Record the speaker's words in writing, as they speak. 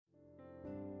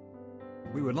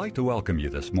We would like to welcome you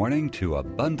this morning to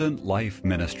Abundant Life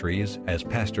Ministries as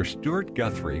Pastor Stuart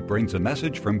Guthrie brings a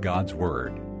message from God's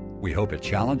Word. We hope it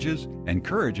challenges,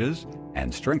 encourages,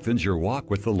 and strengthens your walk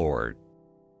with the Lord.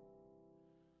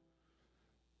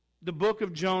 The book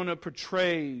of Jonah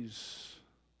portrays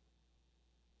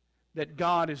that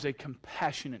God is a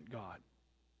compassionate God,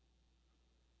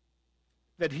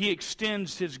 that He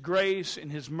extends His grace and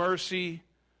His mercy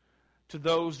to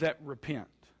those that repent.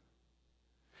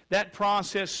 That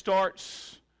process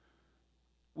starts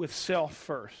with self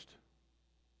first.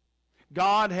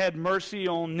 God had mercy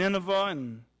on Nineveh,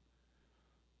 and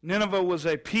Nineveh was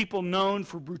a people known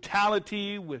for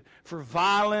brutality, for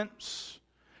violence,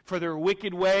 for their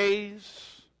wicked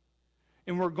ways.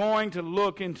 And we're going to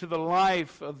look into the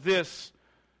life of this,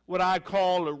 what I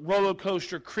call a roller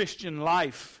coaster Christian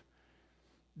life,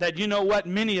 that you know what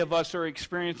many of us are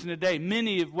experiencing today.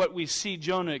 Many of what we see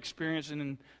Jonah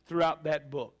experiencing throughout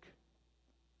that book.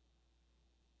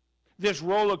 This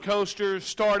roller coaster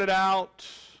started out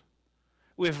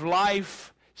with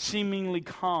life seemingly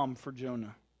calm for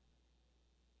Jonah.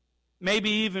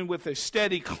 Maybe even with a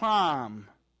steady climb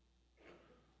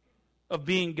of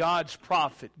being God's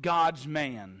prophet, God's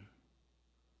man.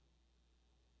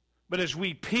 But as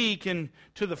we peek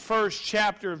into the first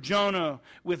chapter of Jonah,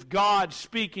 with God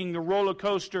speaking, the roller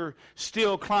coaster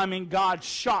still climbing, God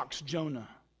shocks Jonah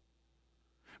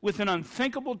with an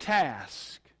unthinkable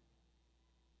task.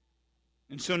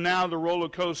 And so now the roller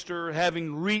coaster,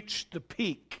 having reached the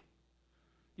peak.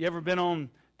 You ever been on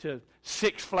to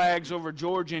Six Flags over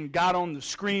Georgia and got on the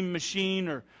Scream Machine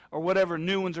or whatever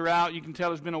new ones are out? You can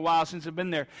tell it's been a while since I've been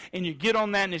there. And you get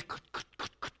on that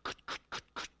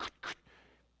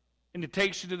and it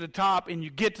takes you to the top, and you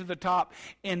get to the top,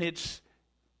 and it's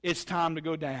time to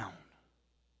go down.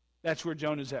 That's where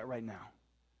Jonah's at right now.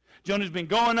 Jonah's been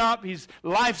going up,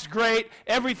 life's great,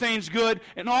 everything's good,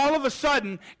 and all of a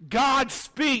sudden, God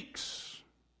speaks.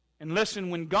 And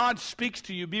listen, when God speaks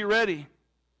to you, be ready.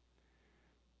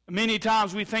 Many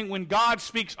times we think when God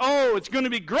speaks, oh, it's going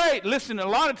to be great. Listen, a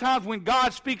lot of times when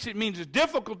God speaks, it means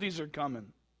difficulties are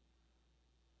coming.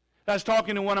 I was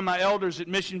talking to one of my elders at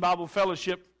Mission Bible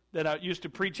Fellowship that I used to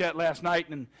preach at last night,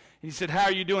 and he said, how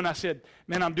are you doing? I said,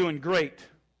 man, I'm doing great.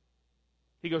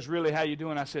 He goes, really, how you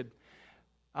doing? I said,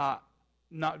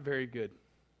 not very good.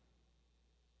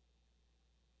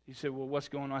 He said, well, what's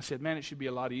going on? I said, man, it should be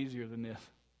a lot easier than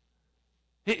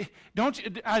this.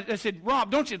 I said, Rob,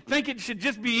 don't you think it should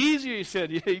just be easier? He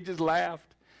said, yeah, he just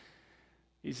laughed.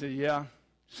 He said, yeah,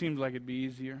 seems like it'd be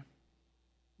easier,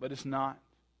 but it's not.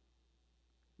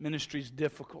 Ministry's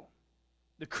difficult.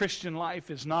 The Christian life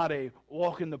is not a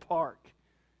walk in the park.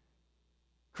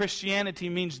 Christianity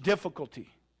means difficulty.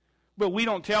 But we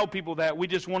don't tell people that. We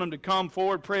just want them to come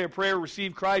forward, pray a prayer,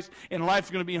 receive Christ, and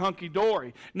life's going to be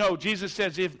hunky-dory. No, Jesus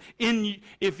says,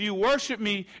 if you worship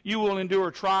me, you will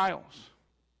endure trials.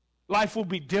 Life will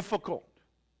be difficult.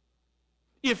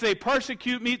 If they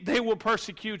persecute me, they will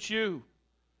persecute you.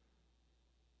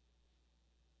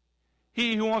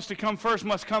 He who wants to come first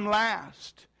must come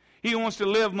last. He who wants to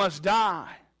live must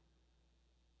die.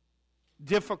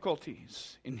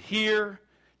 Difficulties. And here,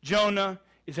 Jonah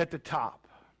is at the top.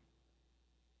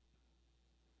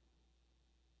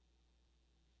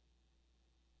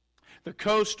 The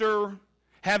coaster,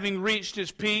 having reached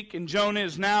its peak, and Jonah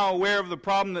is now aware of the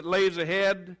problem that lays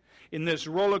ahead, in this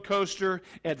roller coaster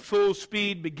at full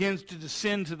speed begins to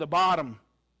descend to the bottom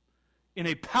in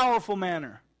a powerful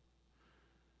manner.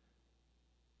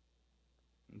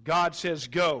 God says,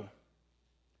 go.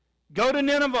 Go to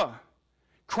Nineveh.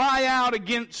 Cry out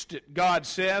against it, God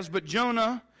says. But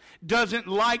Jonah doesn't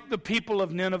like the people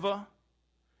of Nineveh.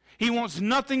 He wants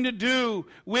nothing to do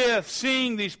with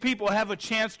seeing these people have a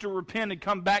chance to repent and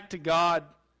come back to God.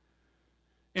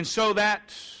 And so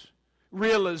that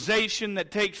realization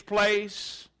that takes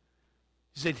place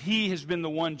is that he has been the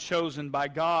one chosen by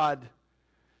God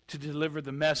to deliver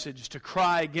the message, to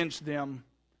cry against them.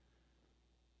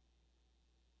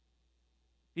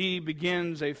 He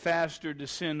begins a faster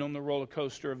descent on the roller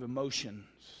coaster of emotions.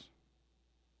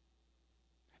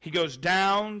 He goes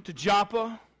down to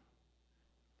Joppa.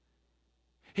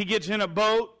 He gets in a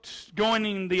boat going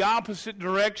in the opposite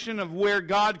direction of where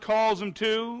God calls him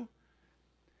to.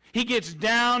 He gets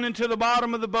down into the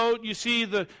bottom of the boat. You see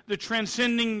the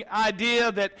transcending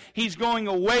idea that he's going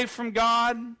away from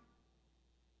God.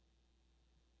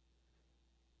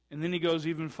 And then he goes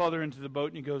even further into the boat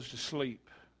and he goes to sleep,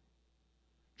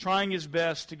 trying his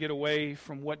best to get away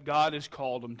from what God has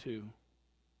called him to.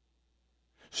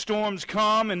 Storms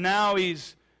come, and now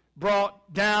he's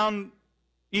brought down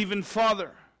even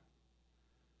further.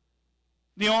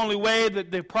 The only way that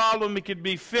the problem could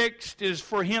be fixed is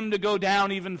for him to go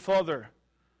down even further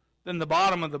than the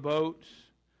bottom of the boat.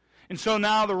 And so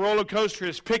now the roller coaster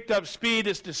has picked up speed.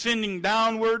 It's descending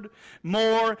downward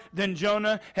more than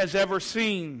Jonah has ever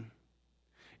seen.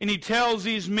 And he tells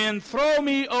these men, throw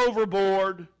me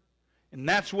overboard. And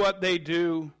that's what they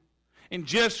do. And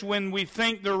just when we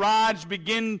think the rides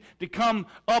begin to come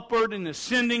upward and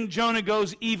ascending, Jonah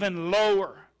goes even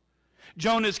lower.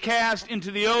 Jonah is cast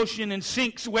into the ocean and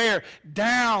sinks where?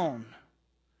 Down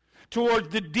towards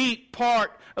the deep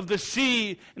part of the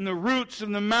sea and the roots of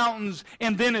the mountains,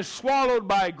 and then is swallowed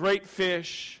by a great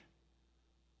fish.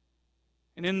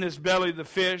 And in this belly of the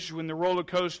fish, when the roller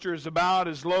coaster is about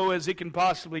as low as it can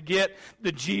possibly get,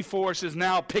 the G-force is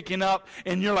now picking up,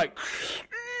 and you're like,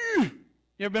 you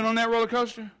ever been on that roller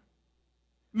coaster?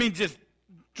 I mean, just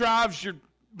drives your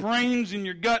brains and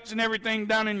your guts and everything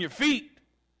down in your feet.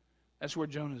 That's where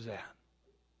Jonah's at.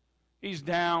 He's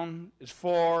down as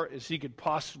far as he could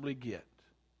possibly get.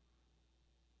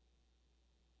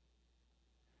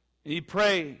 And he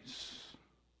prays.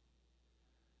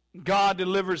 God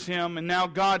delivers him, and now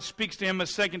God speaks to him a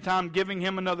second time, giving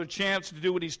him another chance to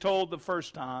do what he's told the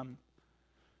first time.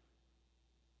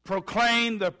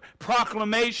 Proclaim the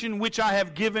proclamation which I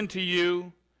have given to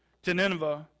you, to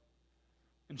Nineveh.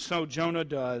 And so Jonah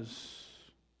does.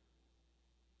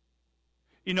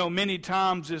 You know, many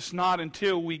times it's not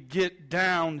until we get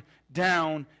down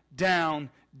in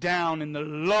the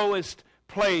lowest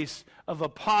place of a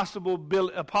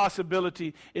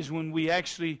possibility is when we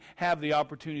actually have the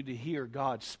opportunity to hear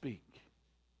God speak.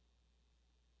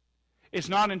 It's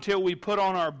not until we put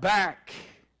on our back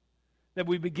that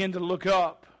we begin to look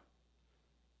up.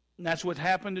 And that's what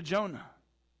happened to Jonah.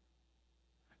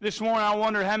 This morning I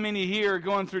wonder how many here are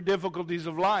going through difficulties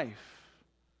of life.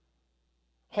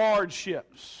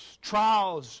 Hardships,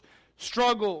 trials,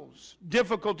 struggles,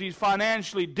 difficulties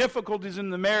financially, difficulties in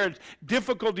the marriage,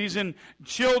 difficulties in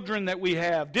children that we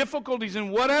have, difficulties in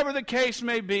whatever the case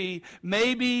may be.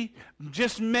 Maybe,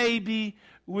 just maybe,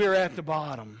 we're at the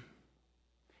bottom.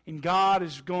 And God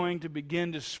is going to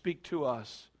begin to speak to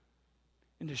us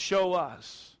and to show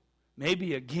us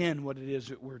maybe again what it is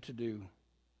that we're to do.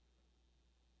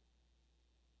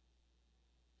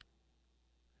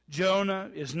 Jonah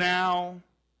is now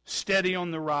steady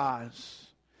on the rise.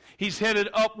 He's headed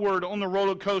upward on the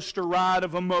roller coaster ride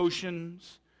of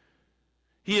emotions.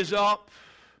 He is up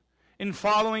and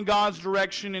following God's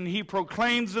direction, and he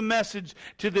proclaims the message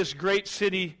to this great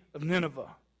city of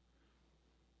Nineveh.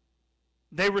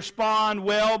 They respond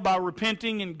well by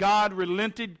repenting, and God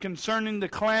relented concerning the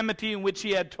calamity in which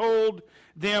he had told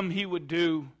them he would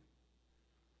do.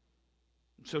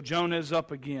 So Jonah is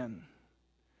up again,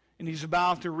 and he's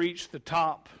about to reach the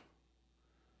top.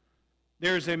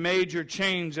 There's a major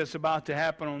change that's about to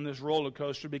happen on this roller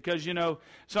coaster because, you know,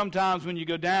 sometimes when you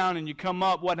go down and you come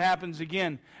up, what happens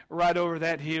again? Right over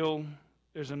that hill,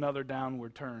 there's another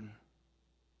downward turn.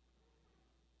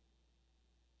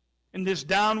 And this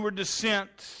downward descent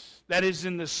that is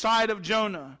in the sight of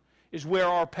Jonah is where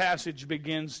our passage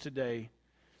begins today.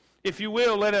 If you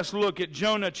will, let us look at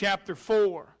Jonah chapter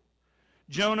 4.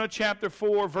 Jonah chapter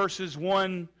 4, verses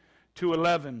 1 to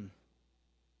 11.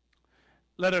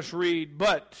 Let us read.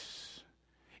 But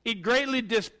it greatly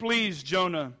displeased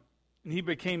Jonah, and he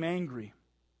became angry.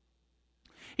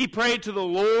 He prayed to the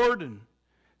Lord and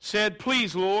said,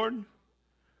 Please, Lord,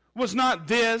 was not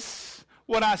this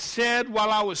what I said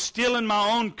while I was still in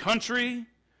my own country?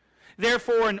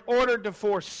 Therefore, in order to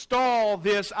forestall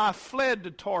this, I fled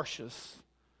to Tarshish.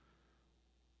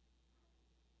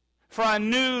 For I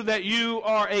knew that you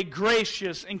are a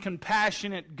gracious and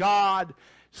compassionate God,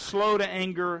 slow to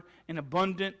anger and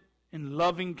abundant in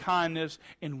loving kindness,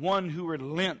 and one who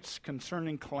relents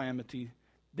concerning calamity.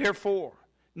 Therefore,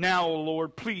 now, O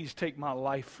Lord, please take my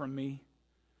life from me.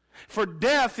 For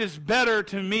death is better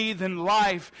to me than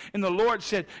life. And the Lord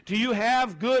said, Do you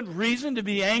have good reason to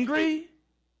be angry?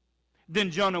 Then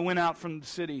Jonah went out from the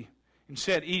city and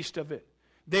sat east of it.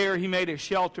 There he made a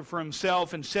shelter for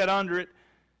himself and sat under it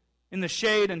in the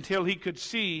shade until he could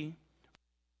see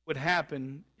what would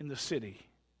happen in the city.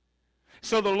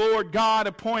 So the Lord God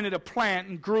appointed a plant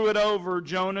and grew it over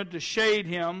Jonah to shade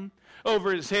him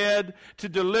over his head, to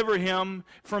deliver him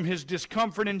from his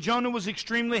discomfort. And Jonah was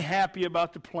extremely happy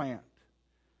about the plant.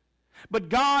 But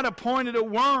God appointed a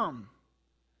worm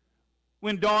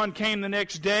when dawn came the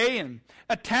next day and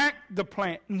attacked the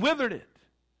plant and withered it.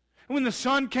 And when the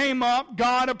sun came up,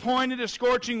 God appointed a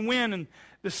scorching wind, and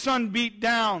the sun beat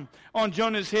down on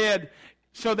Jonah's head,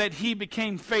 so that he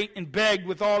became faint and begged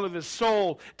with all of his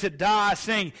soul to die,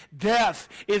 saying, Death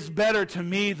is better to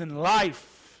me than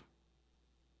life.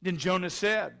 Then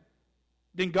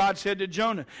God said to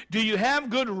Jonah, do you have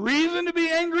good reason to be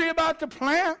angry about the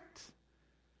plant?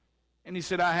 And he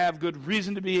said, I have good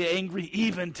reason to be angry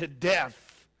even to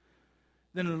death.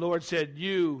 Then the Lord said,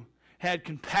 you had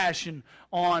compassion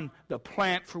on the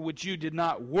plant for which you did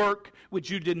not work,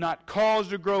 which you did not cause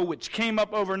to grow, which came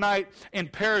up overnight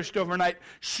and perished overnight.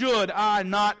 Should I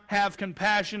not have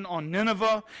compassion on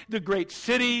Nineveh, the great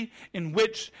city in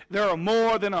which there are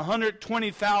more than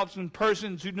 120,000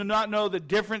 persons who do not know the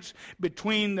difference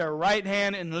between their right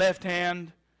hand and left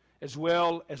hand, as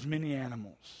well as many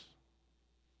animals?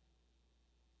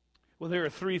 Well, there are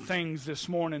three things this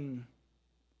morning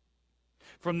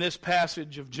from this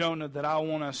passage of Jonah that I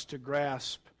want us to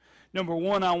grasp. Number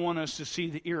one, I want us to see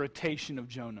the irritation of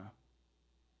Jonah.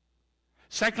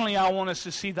 Secondly, I want us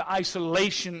to see the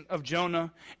isolation of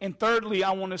Jonah. And thirdly,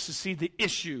 I want us to see the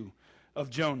issue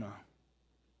of Jonah.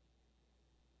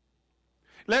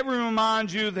 Let me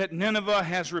remind you that Nineveh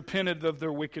has repented of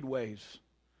their wicked ways.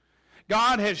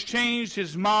 God has changed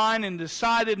his mind and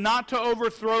decided not to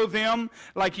overthrow them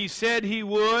like he said he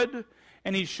would,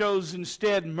 and he shows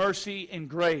instead mercy and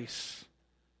grace.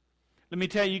 Let me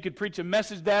tell you, you could preach a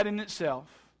message that in itself.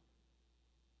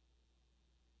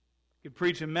 You could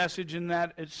preach a message in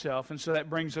that itself. And so that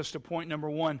brings us to point number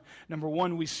one. Number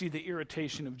one, we see the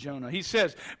irritation of Jonah. He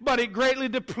says, but it greatly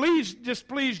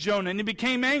displeased Jonah, and he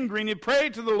became angry, and he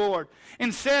prayed to the Lord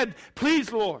and said,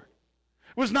 please, Lord,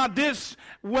 was not this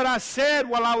what I said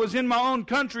while I was in my own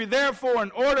country? Therefore,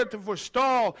 in order to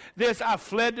forestall this, I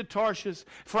fled to Tarshish,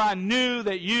 for I knew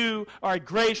that you are a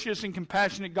gracious and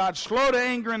compassionate God, slow to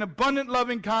anger and abundant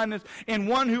loving kindness, and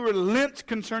one who relents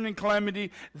concerning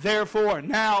calamity. Therefore,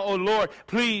 now, O Lord,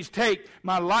 please take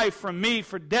my life from me,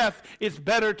 for death is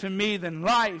better to me than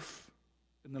life.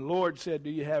 And the Lord said, do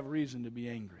you have reason to be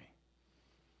angry?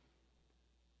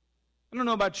 I don't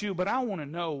know about you, but I want to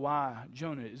know why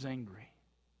Jonah is angry.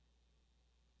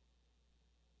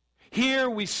 Here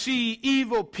we see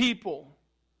evil people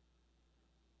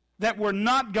that were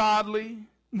not godly,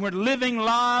 were living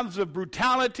lives of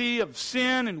brutality, of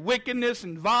sin and wickedness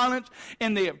and violence,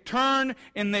 and they have turned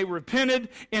and they repented,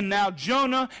 and now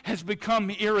Jonah has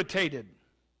become irritated,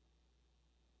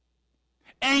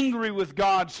 angry with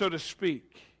God, so to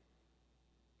speak.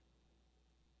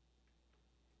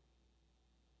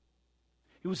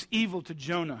 It was evil to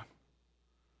Jonah,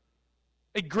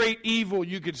 a great evil,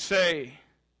 you could say.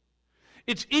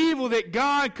 It's evil that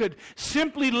God could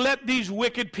simply let these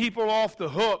wicked people off the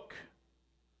hook,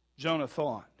 Jonah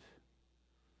thought.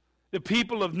 The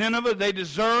people of Nineveh, they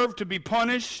deserve to be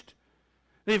punished.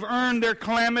 They've earned their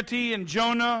calamity, and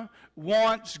Jonah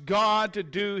wants God to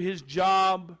do his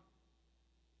job.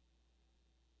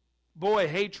 Boy,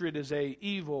 hatred is an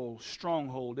evil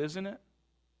stronghold, isn't it?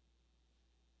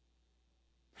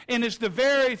 And it's the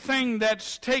very thing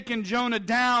that's taken Jonah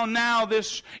down now,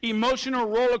 this emotional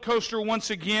roller coaster once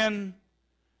again.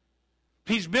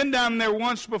 He's been down there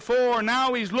once before.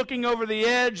 Now he's looking over the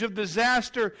edge of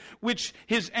disaster, which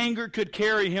his anger could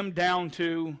carry him down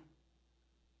to.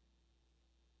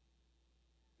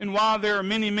 And while there are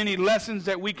many, many lessons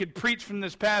that we could preach from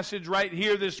this passage right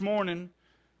here this morning,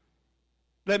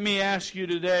 let me ask you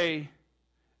today,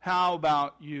 how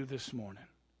about you this morning?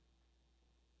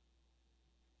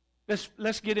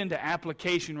 Let's get into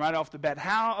application right off the bat.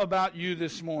 How about you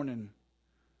this morning?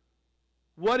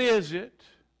 What is it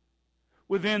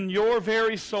within your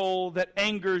very soul that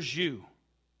angers you?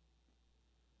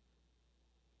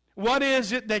 What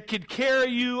is it that could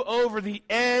carry you over the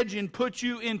edge and put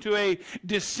you into a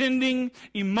descending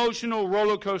emotional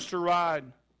roller coaster ride?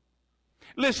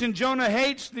 Listen, Jonah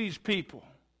hates these people.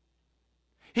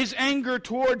 His anger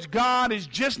towards God is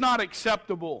just not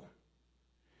acceptable.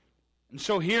 And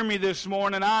so hear me this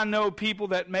morning. I know people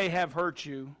that may have hurt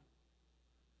you.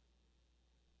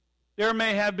 There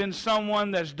may have been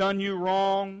someone that's done you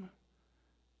wrong.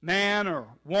 Man or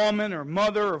woman or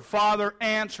mother or father,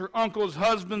 aunts or uncles,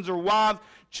 husbands or wives,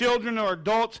 children or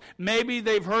adults. Maybe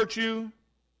they've hurt you.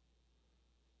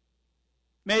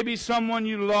 Maybe someone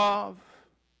you love.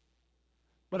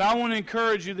 But I want to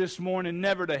encourage you this morning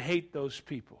never to hate those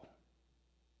people.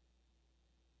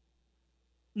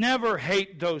 Never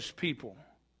hate those people.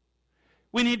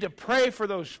 We need to pray for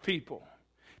those people.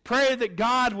 Pray that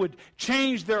God would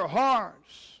change their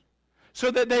hearts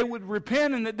so that they would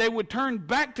repent and that they would turn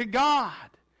back to God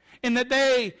and that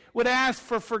they would ask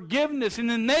for forgiveness and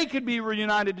then they could be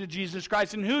reunited to Jesus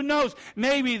Christ. And who knows,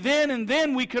 maybe then and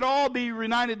then we could all be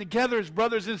reunited together as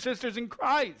brothers and sisters in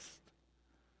Christ.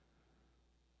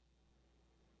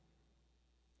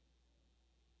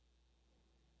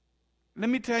 Let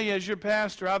me tell you, as your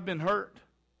pastor, I've been hurt.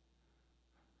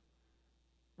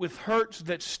 with hurts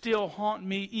that still haunt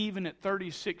me even at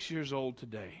 36 years old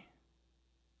today.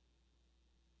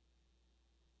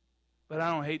 But I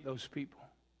don't hate those people.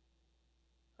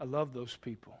 I love those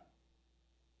people.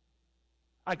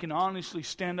 I can honestly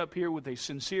stand up here with a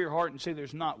sincere heart and say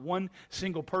there's not one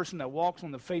single person that walks on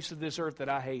the face of this earth that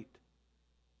I hate.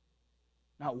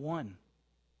 Not one.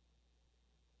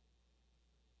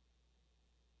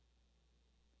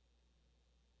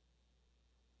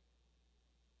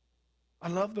 I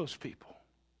love those people.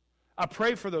 I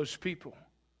pray for those people.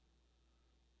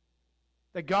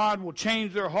 That God will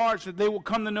change their hearts, that they will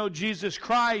come to know Jesus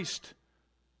Christ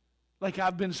like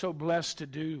I've been so blessed to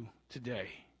do today.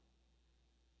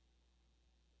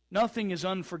 Nothing is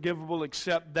unforgivable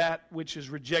except that which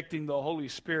is rejecting the Holy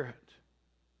Spirit.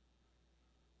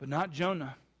 But not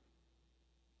Jonah.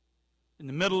 In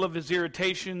the middle of his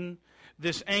irritation,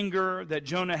 this anger that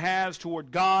Jonah has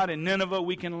toward God and Nineveh,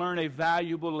 we can learn a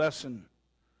valuable lesson.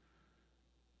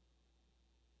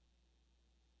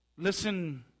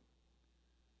 Listen,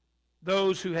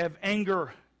 those who have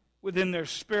anger within their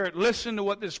spirit, listen to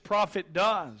what this prophet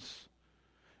does.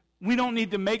 We don't need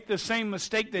to make the same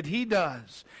mistake that he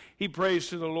does. He prays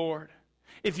to the Lord.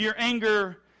 If you're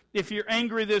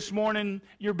angry this morning,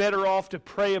 you're better off to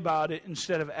pray about it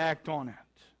instead of act on it.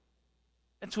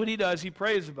 That's what he does. He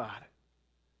prays about it.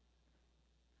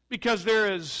 Because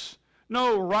there is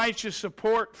no righteous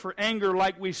support for anger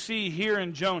like we see here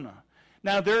in Jonah.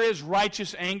 Now, there is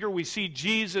righteous anger. We see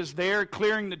Jesus there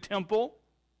clearing the temple.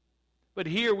 But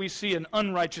here we see an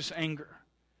unrighteous anger.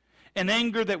 An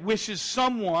anger that wishes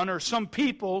someone or some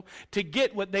people to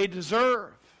get what they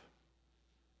deserve.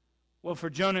 Well, for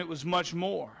Jonah it was much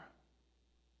more.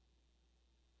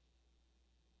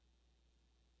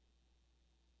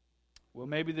 Well,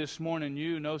 maybe this morning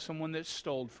you know someone that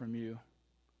stole from you.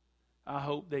 I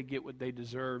hope they get what they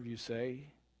deserve, you say.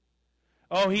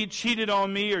 Oh, he cheated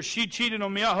on me or she cheated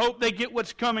on me. I hope they get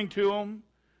what's coming to them.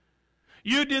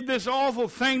 You did this awful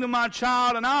thing to my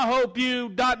child, and I hope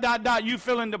you, ... you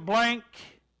fill in the blank.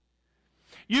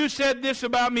 You said this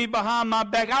about me behind my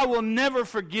back. I will never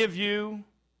forgive you.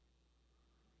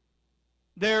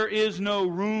 There is no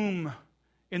room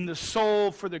in the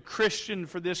soul for the Christian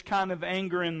for this kind of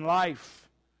anger in life.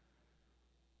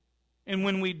 And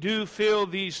when we do feel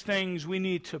these things, we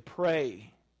need to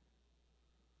pray.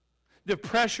 The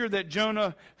pressure that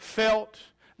Jonah felt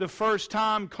the first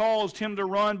time caused him to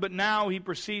run, but now he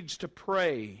proceeds to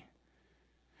pray.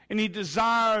 And he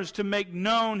desires to make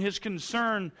known his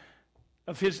concern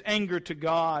of his anger to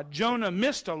God. Jonah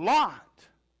missed a lot.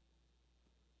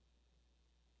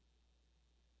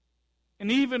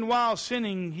 And even while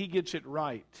sinning, he gets it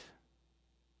right.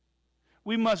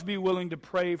 We must be willing to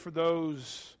pray for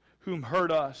those whom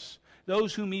hurt us,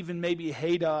 those whom even maybe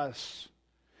hate us.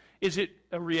 Is it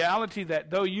a reality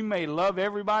that though you may love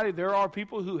everybody, there are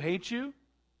people who hate you?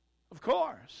 Of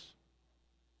course.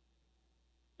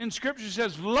 And Scripture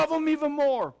says, love them even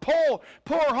more. Pour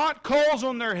hot coals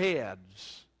on their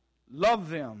heads.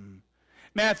 Love them.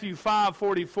 Matthew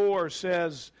 5:44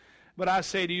 says, but I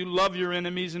say to you, love your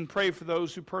enemies and pray for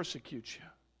those who persecute you.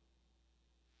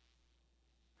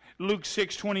 Luke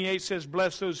 6:28 says,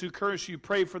 bless those who curse you,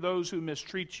 pray for those who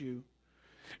mistreat you.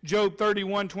 Job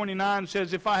 31:29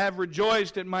 says, if I have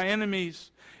rejoiced at my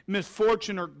enemies'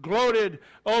 misfortune or gloated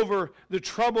over the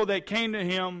trouble that came to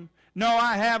him, no,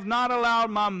 I have not allowed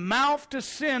my mouth to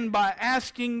sin by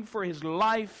asking for his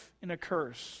life in a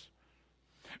curse.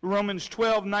 Romans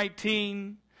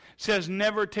 12:19 says,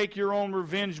 never take your own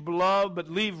revenge, beloved, but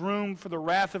leave room for the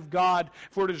wrath of God,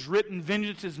 for it is written,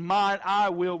 vengeance is mine, I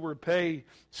will repay,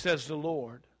 says the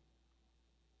Lord.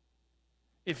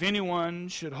 If anyone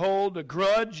should hold a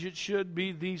grudge, it should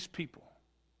be these people.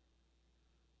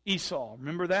 Esau,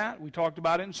 remember that? We talked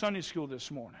about it in Sunday school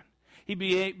this morning. He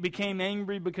became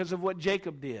angry because of what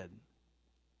Jacob did.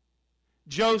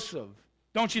 Joseph,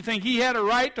 don't you think he had a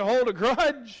right to hold a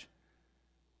grudge?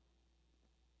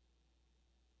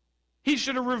 He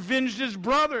should have revenged his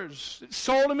brothers. It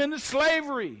sold him into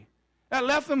slavery. That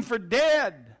left them for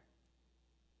dead.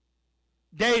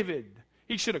 David,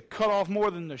 he should have cut off more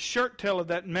than the shirt tail of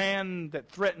that man that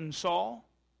threatened Saul.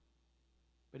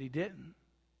 But he didn't.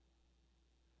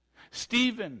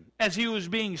 Stephen, as he was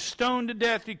being stoned to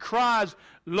death, he cries,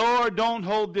 Lord, don't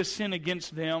hold this sin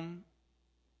against them.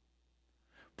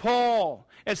 Paul,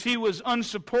 as he was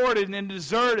unsupported and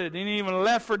deserted and even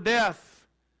left for death,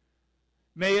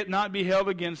 may it not be held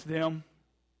against them.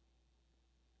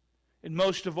 And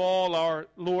most of all, our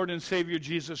Lord and Savior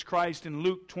Jesus Christ in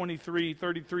Luke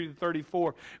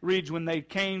 23:33-34 reads, when they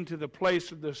came to the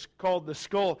place called the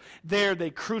skull, there they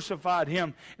crucified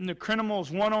him. And the criminals,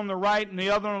 one on the right and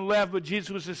the other on the left, but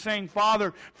Jesus was saying,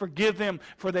 Father, forgive them,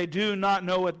 for they do not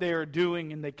know what they are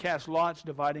doing. And they cast lots,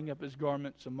 dividing up his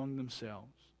garments among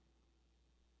themselves.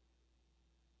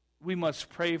 We must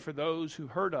pray for those who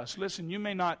hurt us. Listen, you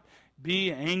may not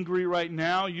be angry right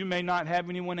now. You may not have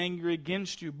anyone angry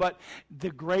against you. But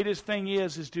the greatest thing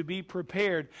is to be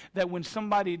prepared that when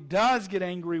somebody does get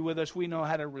angry with us, we know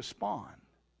how to respond.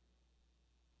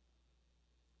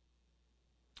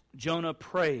 Jonah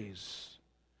prays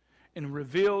and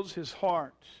reveals his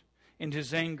heart and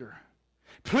his anger.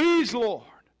 Please, Lord,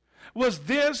 was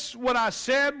this what I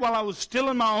said while I was still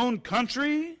in my own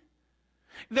country?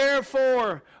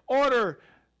 Therefore,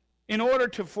 in order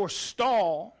to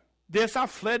forestall this, I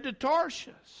fled to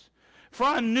Tarshish. For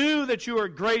I knew that you are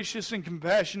gracious and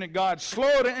compassionate God,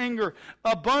 slow to anger,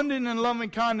 abundant in loving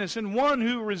kindness, and one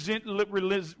who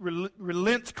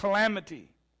relents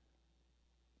calamity.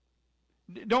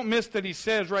 Don't miss that he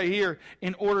says right here,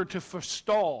 in order to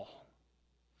forestall.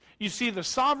 You see, the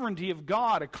sovereignty of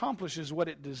God accomplishes what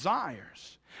it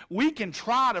desires. We can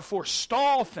try to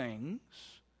forestall things,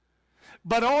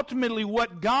 but ultimately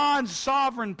what God's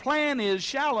sovereign plan is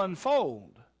shall unfold.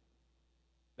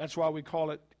 That's why we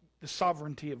call it the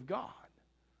sovereignty of God.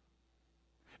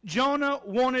 Jonah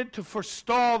wanted to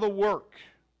forestall the work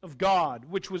of God,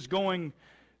 what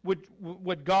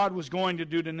God was going to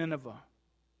do to Nineveh.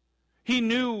 He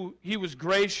knew he was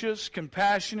gracious,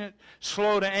 compassionate,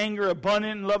 slow to anger,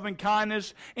 abundant in loving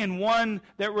kindness, and one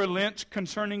that relents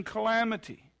concerning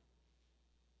calamity.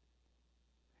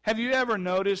 Have you ever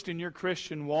noticed in your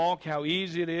Christian walk how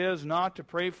easy it is not to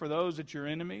pray for those that are your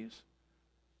enemies?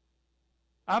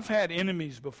 I've had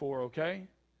enemies before, okay?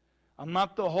 I'm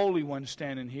not the holy one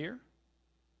standing here.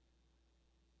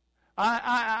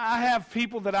 I have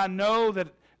people that I know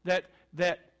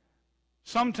that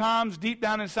sometimes deep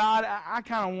down inside, I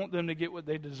kind of want them to get what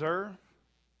they deserve.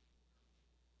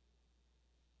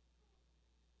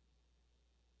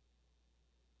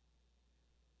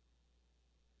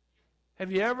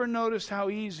 Have you ever noticed how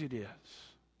easy it is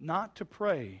not to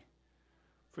pray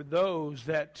for those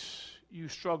that you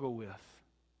struggle with?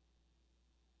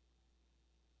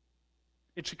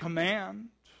 It's a command.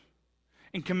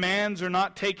 And commands are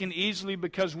not taken easily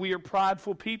because we are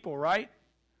prideful people, right?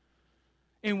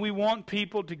 And we want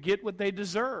people to get what they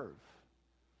deserve.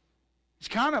 It's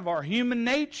kind of our human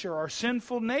nature, our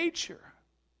sinful nature.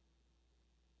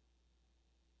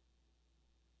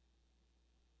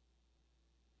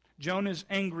 Jonah is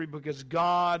angry because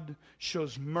God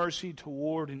shows mercy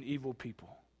toward an evil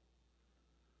people.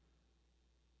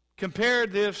 Compare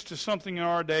this to something in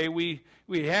our day. We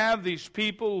have these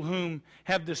people whom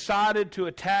have decided to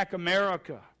attack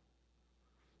America.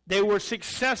 They were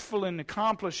successful in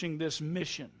accomplishing this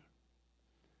mission.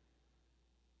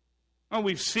 Oh,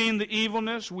 we've seen the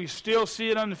evilness. We still see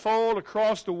it unfold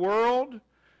across the world.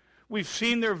 We've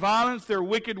seen their violence, their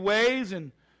wicked ways,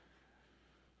 and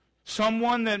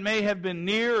someone that may have been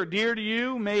near or dear to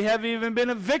you may have even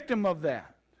been a victim of that.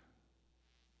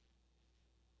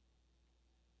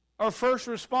 Our first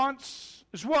response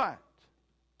is what?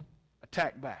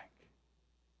 Attack back.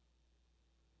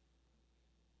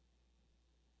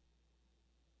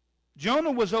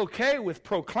 Jonah was okay with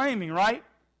proclaiming, right?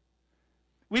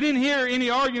 We didn't hear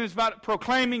any arguments about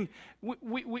proclaiming.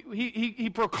 He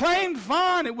proclaimed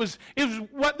fine. It was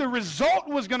what the result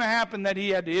was going to happen that he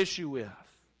had to issue with.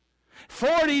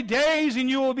 40 days and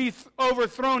you will be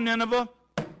overthrown, Nineveh.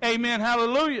 Amen,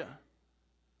 hallelujah.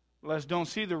 Let's don't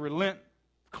see the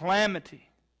calamity.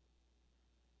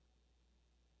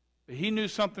 But he knew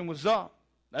something was up.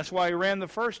 That's why he ran the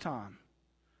first time.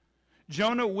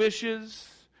 Jonah wishes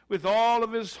with all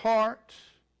of his heart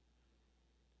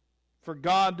for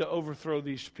God to overthrow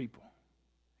these people.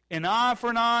 An eye for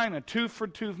an eye and a tooth for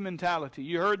tooth mentality.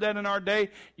 You heard that in our day.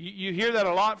 You hear that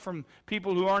a lot from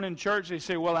people who aren't in church. They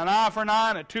say, well, an eye for an eye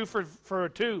and a tooth for a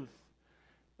tooth.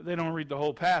 But they don't read the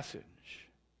whole passage.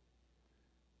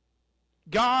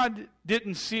 God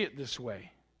didn't see it this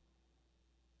way.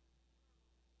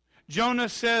 Jonah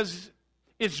says,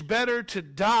 it's better to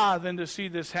die than to see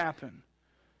this happen.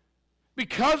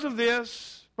 Because of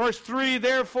this, verse 3,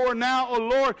 therefore now, O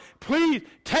Lord, please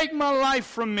take my life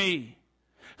from me.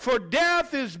 For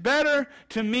death is better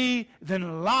to me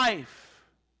than life.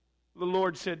 The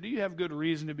Lord said, do you have good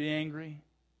reason to be angry?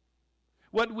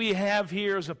 What we have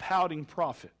here is a pouting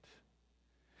prophet.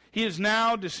 He is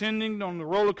now descending on the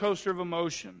roller coaster of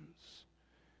emotions.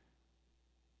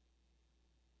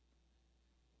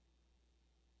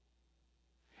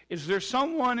 Is there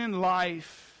someone in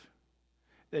life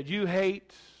that you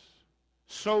hate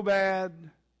so bad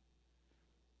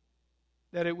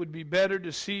that it would be better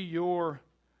to see your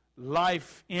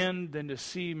life end than to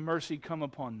see mercy come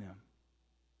upon them?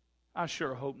 I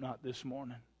sure hope not this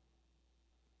morning.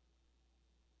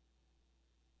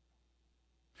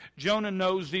 Jonah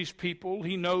knows these people.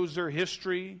 He knows their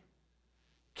history.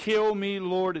 Kill me,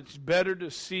 Lord. It's better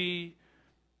to see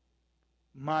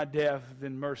my death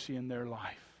than mercy in their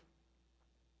life.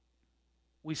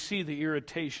 We see the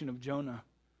irritation of Jonah,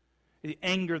 the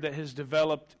anger that has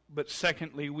developed, but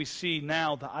secondly, we see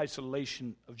now the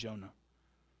isolation of Jonah.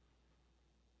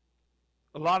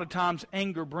 A lot of times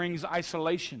anger brings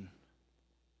isolation.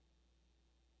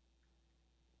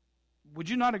 Would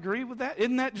you not agree with that?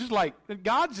 Isn't that just like,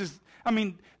 God's just, I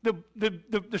mean,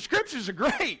 the scriptures are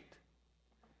great.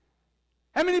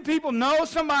 How many people know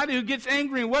somebody who gets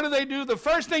angry and what do? The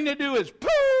first thing they do is, pooh,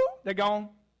 they're gone.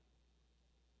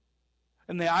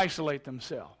 And they isolate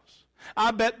themselves.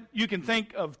 I bet you can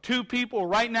think of 2 people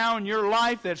right now in your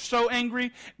life that's so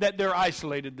angry that they're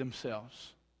isolated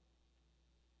themselves.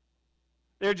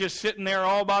 They're just sitting there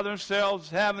all by themselves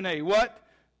having a what?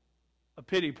 A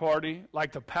pity party,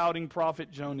 like the pouting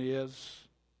prophet Jonah is.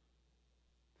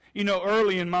 You know,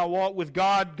 early in my walk with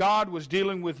God, God was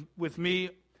dealing with me,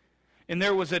 and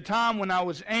there was a time when I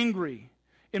was angry,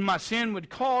 and my sin would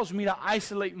cause me to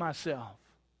isolate myself.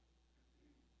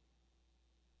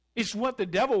 It's what the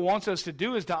devil wants us to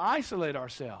do, is to isolate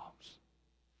ourselves.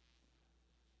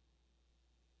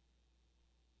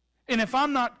 And if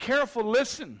I'm not careful,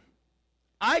 listen,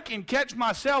 I can catch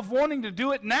myself wanting to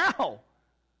do it now.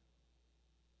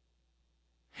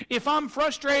 If I'm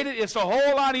frustrated, it's a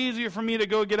whole lot easier for me to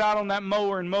go get out on that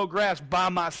mower and mow grass by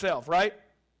myself, right?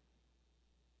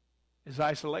 It's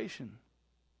isolation.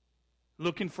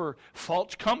 Looking for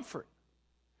false comfort.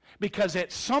 Because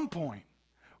at some point,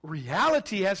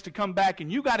 reality has to come back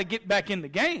and you got to get back in the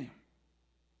game.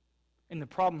 And the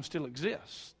problem still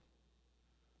exists.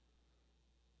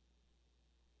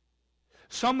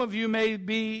 Some of you may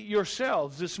be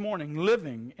yourselves this morning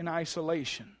living in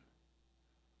isolation.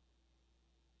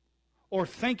 Or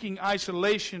thinking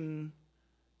isolation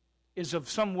is of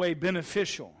some way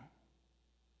beneficial.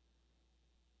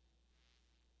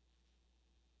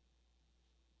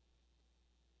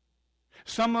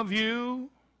 Some of you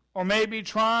are maybe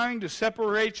trying to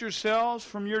separate yourselves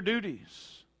from your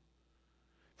duties,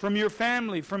 from your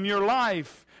family, from your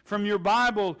life, from your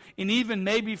Bible, and even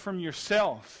maybe from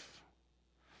yourself.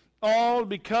 All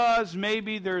because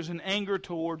maybe there's an anger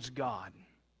towards God.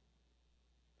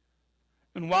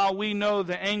 And while we know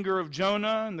the anger of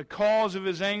Jonah and the cause of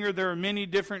his anger, there are many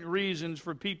different reasons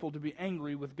for people to be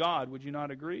angry with God. Would you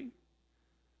not agree?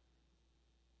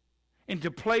 And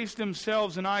to place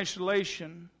themselves in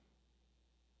isolation,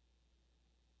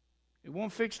 it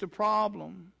won't fix the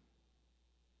problem.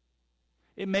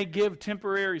 It may give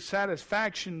temporary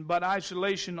satisfaction, but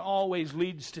isolation always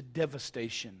leads to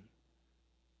devastation.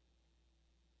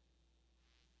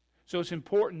 So it's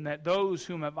important that those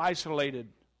whom have isolated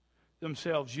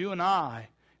themselves, you and I,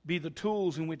 be the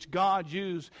tools in which God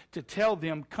used to tell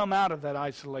them, come out of that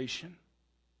isolation.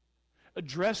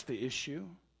 Address the issue.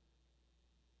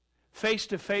 Face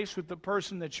to face with the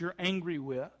person that you're angry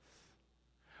with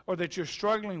or that you're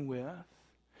struggling with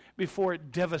before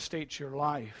it devastates your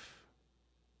life.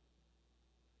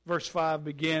 Verse 5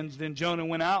 begins, Then Jonah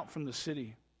went out from the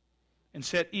city and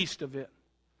sat east of it.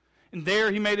 And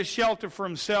there he made a shelter for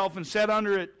himself and sat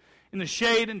under it in the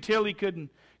shade until he could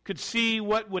see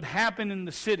what would happen in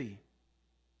the city.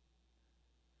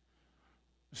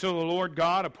 So the Lord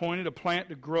God appointed a plant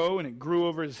to grow, and it grew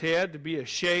over his head to be a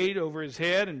shade over his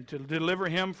head and to deliver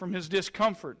him from his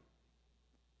discomfort.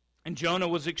 And Jonah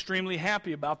was extremely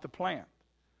happy about the plant.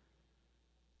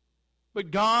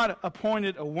 But God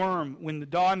appointed a worm when the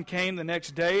dawn came the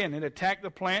next day, and it attacked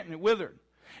the plant and it withered.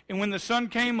 And when the sun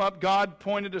came up, God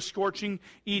pointed a scorching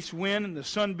east wind, and the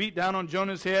sun beat down on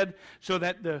Jonah's head so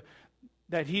that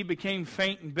he became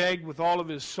faint and begged with all of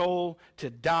his soul to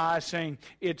die, saying,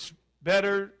 It's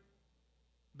better,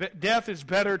 death is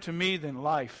better to me than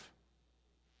life.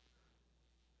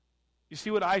 You see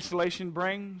what isolation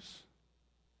brings?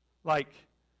 Like,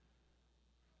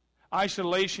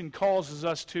 isolation causes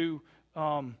us to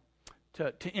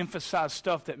emphasize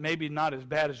stuff that maybe not as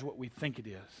bad as what we think it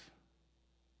is.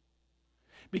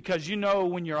 Because you know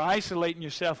when you're isolating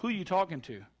yourself, who are you talking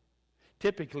to?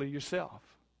 Typically yourself.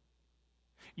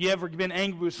 You ever been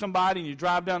angry with somebody and you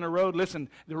drive down the road? Listen,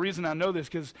 the reason I know this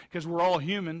is because we're all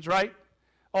humans, right?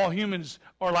 All humans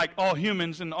are like all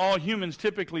humans, and all humans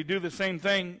typically do the same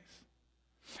things.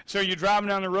 So you're driving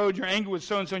down the road, you're angry with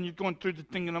so-and-so, and you're going through the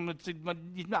thing, and I'm going to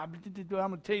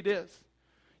tell you this.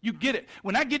 You get it.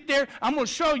 When I get there, I'm going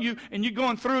to show you, and you're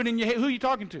going through it, and who are you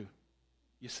talking to?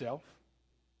 Yourself.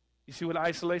 You see what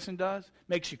isolation does?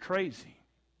 Makes you crazy.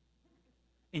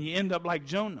 And you end up like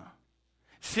Jonah,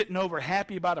 sitting over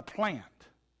happy about a plant,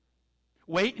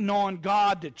 waiting on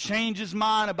God to change his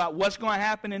mind about what's going to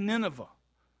happen in Nineveh.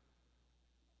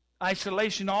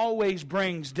 Isolation always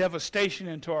brings devastation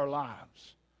into our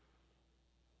lives.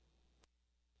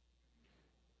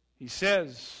 He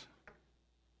says,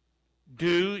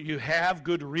 do you have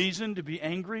good reason to be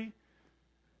angry?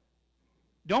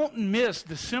 Don't miss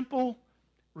the simple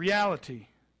reality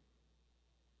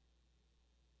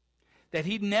that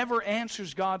he never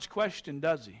answers God's question,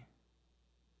 does he?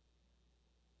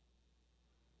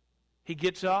 He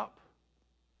gets up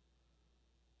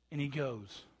and he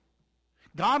goes.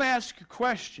 God asks a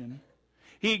question.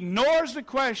 He ignores the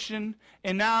question,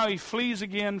 and now he flees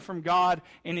again from God,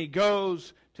 and he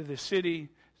goes to the city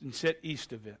and set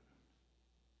east of it.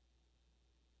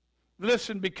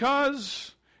 Listen,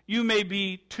 because you may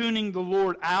be tuning the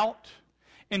Lord out,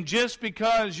 and just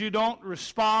because you don't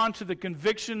respond to the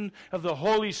conviction of the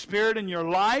Holy Spirit in your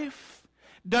life,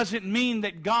 doesn't mean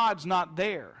that God's not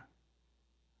there.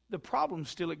 The problem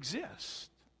still exists.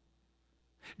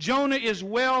 Jonah is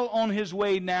well on his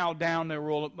way now down the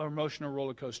emotional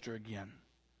roller coaster again.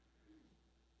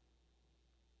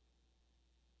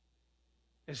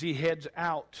 As he heads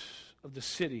out of the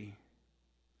city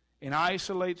and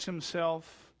isolates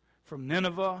himself from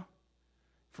Nineveh,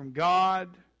 from God,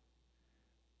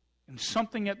 and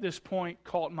something at this point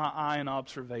caught my eye in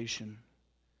observation.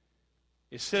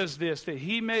 It says this, that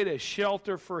he made a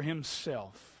shelter for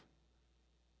himself.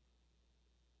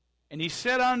 And he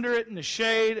sat under it in the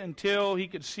shade until he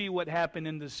could see what happened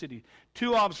in the city.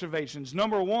 Two observations.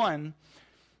 Number one,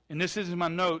 and this is in my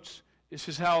notes, this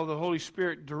is how the Holy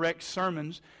Spirit directs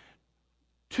sermons.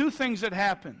 Two things that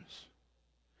happens.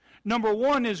 Number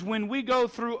one is when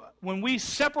we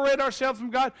separate ourselves from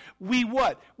God, we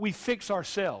what? We fix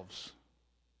ourselves.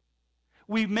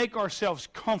 We make ourselves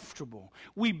comfortable.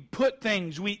 We put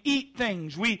things, we eat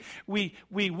things, we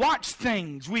watch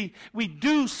things, we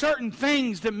do certain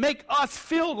things that make us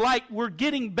feel like we're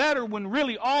getting better when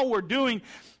really all we're doing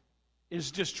is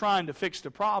just trying to fix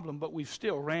the problem, but we've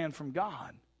still ran from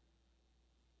God.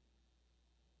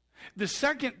 The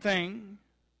second thing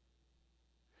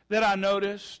that I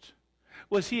noticed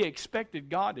was he expected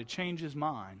God to change his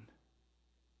mind.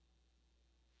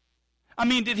 I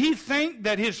mean, did he think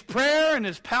that his prayer and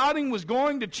his pouting was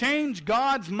going to change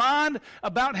God's mind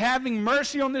about having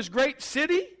mercy on this great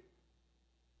city?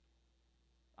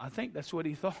 I think that's what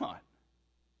he thought.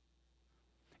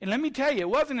 And let me tell you, it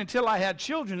wasn't until I had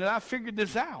children that I figured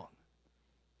this out.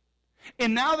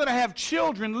 And now that I have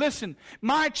children, listen,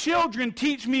 my children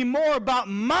teach me more about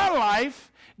my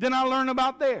life than I learn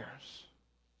about theirs.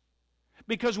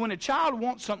 Because when a child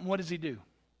wants something, what does he do?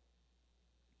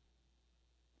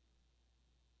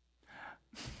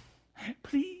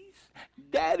 Please,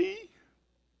 Daddy.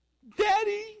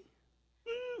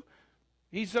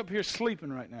 He's up here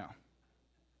sleeping right now.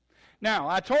 Now,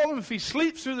 I told him if he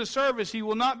sleeps through the service, he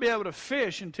will not be able to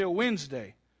fish until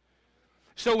Wednesday.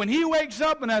 So when he wakes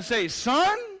up and I say,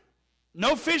 son,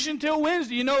 no fish until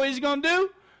Wednesday, you know what he's going to do?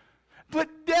 But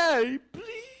Daddy, please.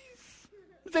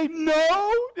 Say,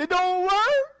 no, it don't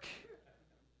work.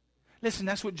 Listen,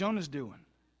 that's what Jonah's doing.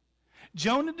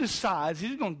 Jonah decides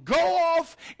he's going to go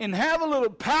off and have a little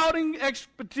pouting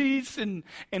expertise, and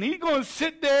he's going to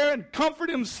sit there and comfort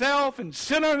himself and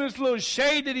sit under this little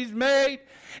shade that he's made,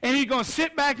 and he's going to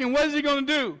sit back, and what is he going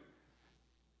to do?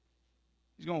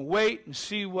 He's going to wait and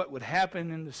see what would happen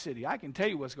in the city. I can tell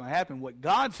you what's going to happen. What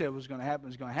God said was going to happen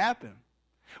is going to happen.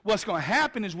 What's going to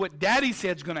happen is what Daddy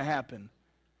said is going to happen.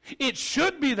 It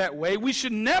should be that way. We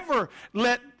should never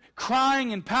let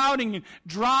crying and pouting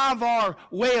drive our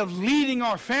way of leading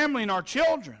our family and our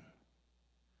children.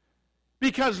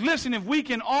 Because listen, if we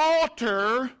can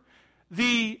alter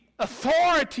the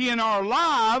authority in our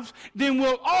lives, then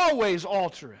we'll always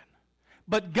alter it.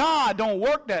 But God don't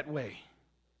work that way.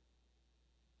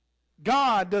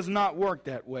 God does not work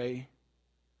that way.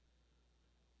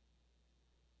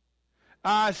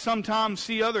 I sometimes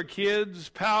see other kids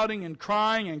pouting and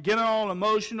crying and getting all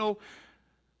emotional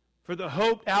for the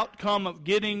hoped outcome of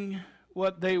getting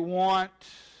what they want.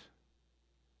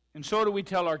 And so do we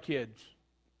tell our kids,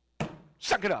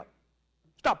 suck it up.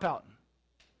 Stop pouting.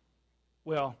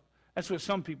 Well, that's what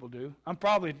some people do.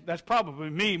 That's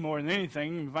probably me more than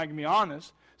anything, if I can be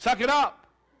honest. Suck it up.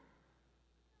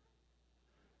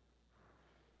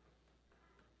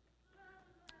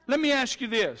 Let me ask you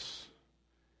this.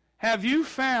 Have you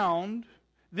found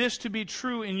this to be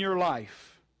true in your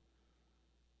life?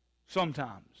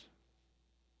 Sometimes.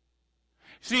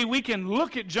 See, we can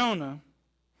look at Jonah,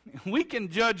 we can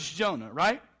judge Jonah,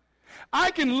 right? I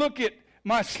can look at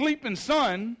my sleeping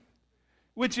son,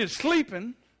 which is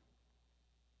sleeping.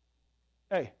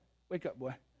 Hey, wake up,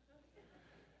 boy.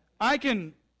 I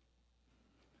can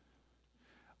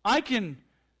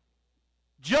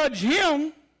judge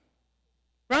him,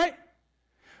 right?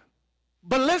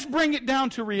 But let's bring it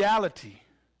down to reality.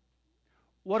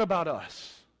 What about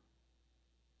us?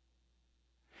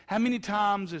 How many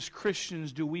times as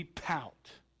Christians do we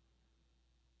pout?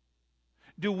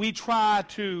 Do we try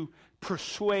to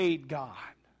persuade God?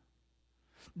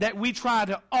 That we try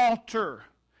to alter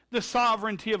the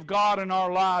sovereignty of God in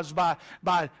our lives by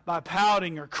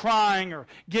pouting or crying or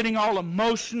getting all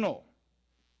emotional?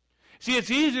 See,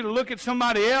 it's easy to look at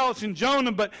somebody else in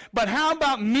Jonah, but how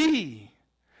about me?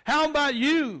 How about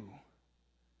you?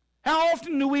 How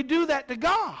often do we do that to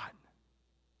God?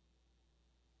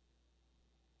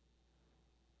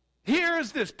 Here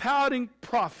is this pouting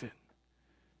prophet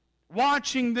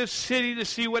watching this city to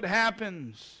see what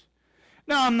happens.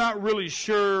 Now, I'm not really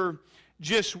sure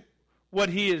just what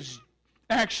he is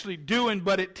actually doing,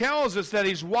 but it tells us that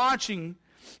he's watching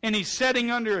and he's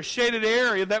sitting under a shaded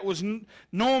area that was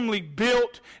normally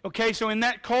built. Okay, so in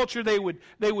that culture they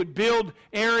would build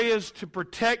areas to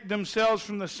protect themselves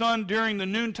from the sun during the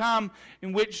noontime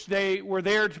in which they were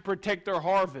there to protect their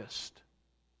harvest.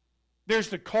 There's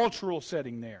the cultural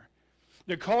setting there.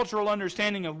 The cultural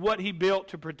understanding of what he built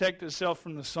to protect himself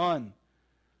from the sun.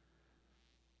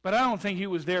 But I don't think he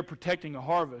was there protecting a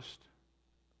harvest.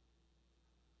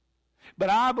 But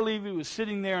I believe he was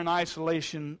sitting there in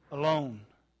isolation alone,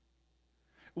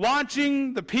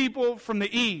 watching the people from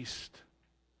the east.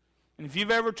 And if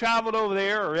you've ever traveled over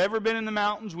there or ever been in the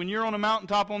mountains, when you're on a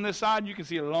mountaintop on this side, you can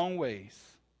see a long ways.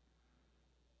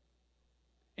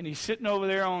 And he's sitting over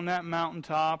there on that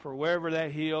mountaintop or wherever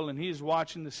that hill, and he's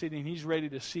watching the city, and he's ready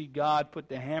to see God put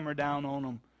the hammer down on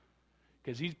him.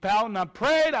 Because he's pouting, I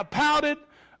prayed, I pouted.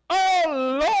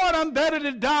 Oh, Lord, I'm better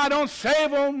to die. Don't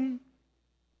save them.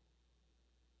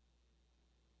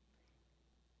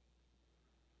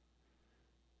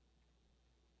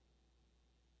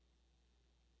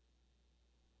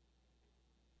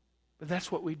 But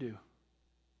that's what we do.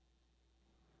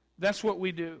 That's what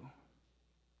we do.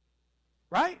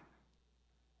 Right?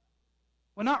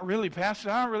 Well, not really, Pastor.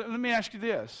 Let me ask you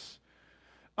this.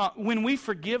 When we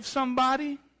forgive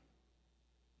somebody,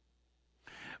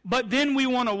 but then we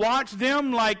want to watch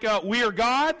them like we are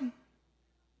God,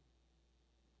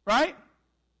 right?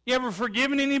 You ever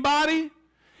forgiven anybody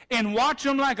and watch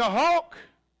them like a hawk?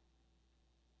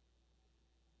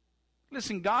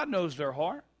 Listen, God knows their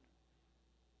heart.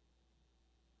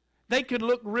 They could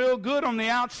look real good on the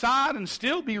outside and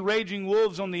still be raging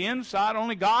wolves on the inside.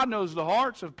 Only God knows the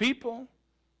hearts of people.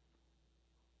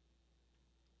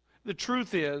 The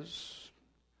truth is,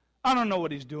 I don't know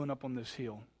what he's doing up on this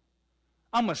hill.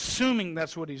 I'm assuming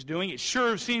that's what he's doing. It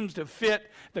sure seems to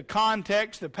fit the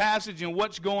context, the passage, and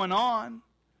what's going on.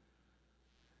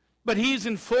 But he's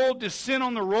in full descent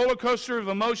on the roller coaster of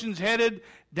emotions headed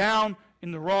down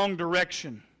in the wrong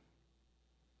direction.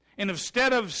 And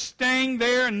instead of staying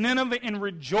there in Nineveh and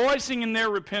rejoicing in their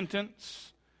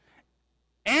repentance,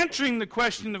 answering the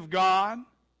question of God,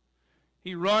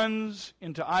 he runs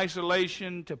into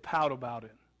isolation to pout about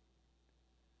it.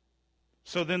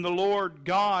 So then the Lord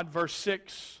God, verse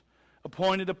 6,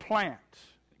 appointed a plant,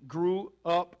 grew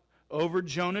up over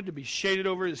Jonah to be shaded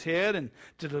over his head and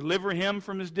to deliver him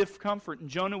from his discomfort. And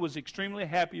Jonah was extremely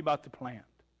happy about the plant.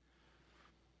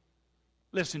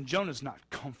 Listen, Jonah's not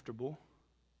comfortable.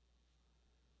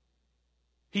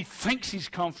 He thinks he's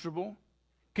comfortable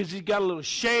because he's got a little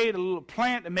shade, a little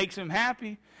plant that makes him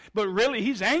happy. But really,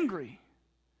 he's angry.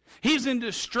 He's in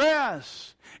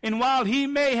distress. And while he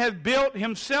may have built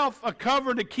himself a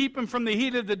cover to keep him from the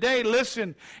heat of the day,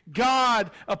 listen,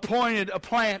 God appointed a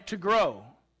plant to grow.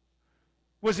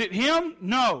 Was it him?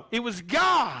 No. It was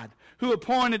God who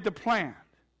appointed the plant.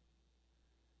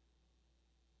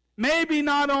 Maybe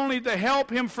not only to help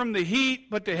him from the heat,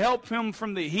 but to help him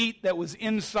from the heat that was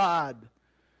inside,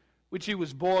 which he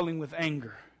was boiling with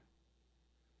anger.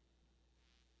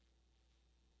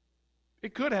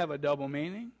 It could have a double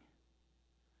meaning.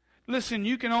 Listen,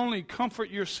 you can only comfort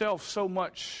yourself so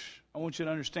much. I want you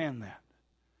to understand that.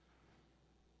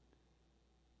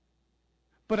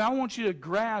 But I want you to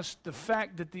grasp the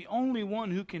fact that the only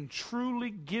one who can truly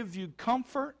give you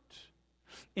comfort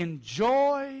and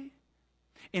joy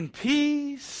and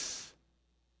peace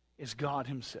is God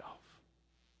himself.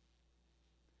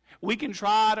 We can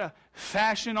try to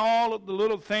fashion all of the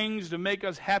little things to make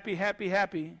us happy, happy,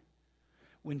 happy,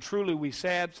 when truly we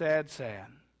sad, sad, sad.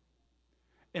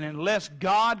 And unless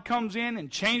God comes in and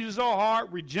changes our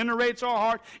heart, regenerates our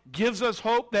heart, gives us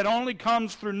hope that only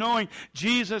comes through knowing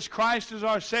Jesus Christ is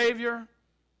our Savior,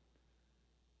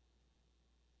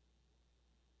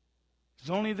 it's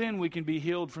only then we can be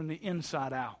healed from the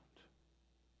inside out.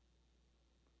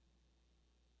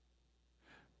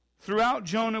 Throughout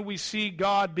Jonah, we see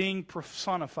God being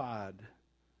personified.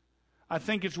 I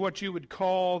think it's what you would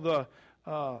call the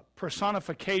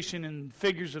personification in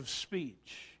figures of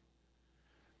speech.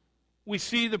 We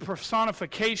see the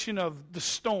personification of the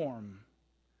storm.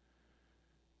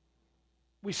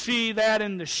 We see that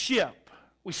in the ship.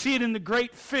 We see it in the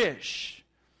great fish.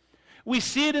 We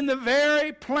see it in the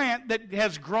very plant that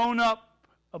has grown up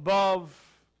above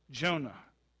Jonah.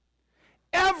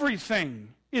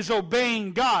 Everything is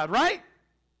obeying God, right?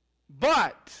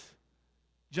 But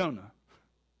Jonah.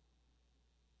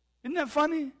 Isn't that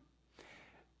funny?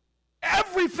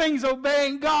 Everything's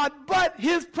obeying God but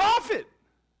his prophet.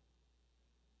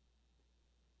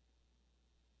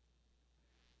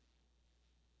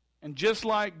 And just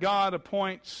like God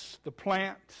appoints the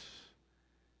plant,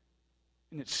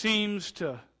 and it seems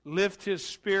to lift his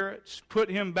spirits,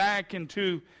 put him back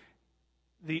into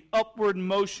the upward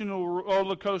motional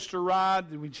roller coaster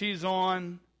ride which he's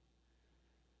on,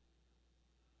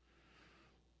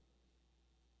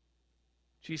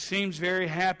 she seems very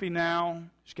happy now.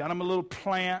 She's got him a little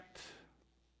plant.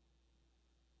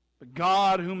 But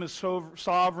God, whom is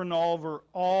sovereign over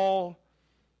all,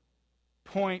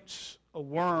 points a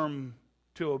worm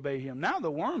to obey him. Now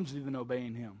the worm's even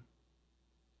obeying him.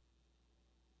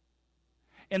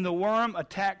 And the worm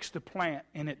attacks the plant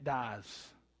and it dies.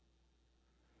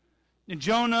 And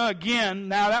Jonah, again,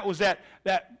 now that was that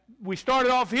we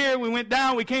started off here, we went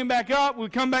down, we came back up, we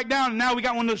come back down, and now we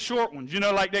got one of those short ones. You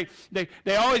know, like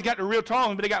they always got the real tall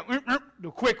one, but they got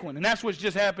the quick one. And that's what's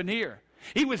just happened here.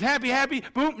 He was happy,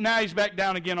 boom, now he's back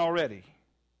down again already.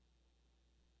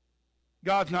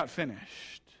 God's not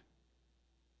finished.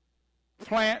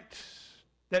 Plant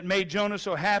that made Jonah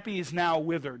so happy is now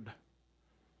withered.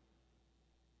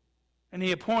 And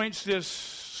he appoints this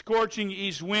scorching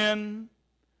east wind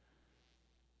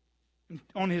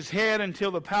on his head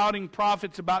until the pouting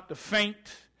prophet's about to faint,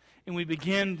 and we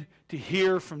begin to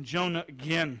hear from Jonah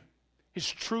again, his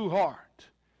true heart.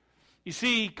 You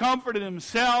see, he comforted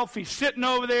himself. He's sitting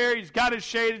over there. He's got his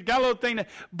shade. He's got a little thing.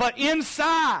 But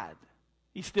inside,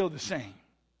 he's still the same.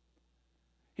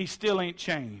 He still ain't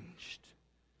changed.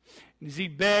 As he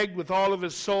begged with all of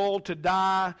his soul to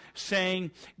die,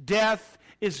 saying, death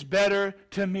is better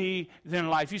to me than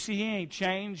life. You see, he ain't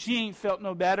changed. He ain't felt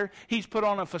no better. He's put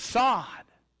on a facade.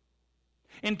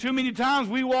 And too many times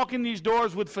we walk in these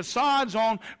doors with facades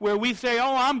on where we say,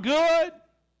 oh, I'm good.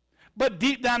 But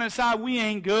deep down inside, we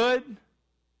ain't good.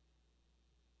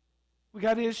 We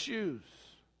got issues.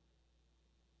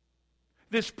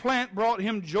 This plant brought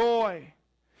him joy.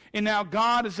 And now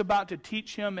God is about to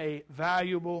teach him a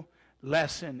valuable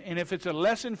lesson. And if it's a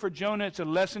lesson for Jonah, it's a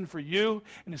lesson for you,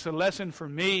 and it's a lesson for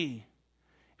me.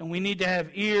 And we need to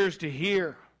have ears to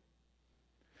hear.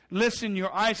 Listen,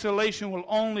 your isolation will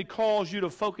only cause you to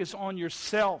focus on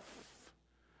yourself.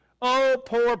 Oh,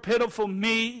 poor, pitiful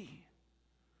me.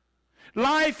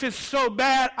 Life is so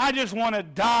bad, I just want to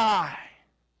die.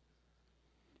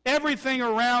 Everything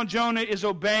around Jonah is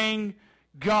obeying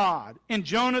God. And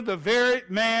Jonah, the very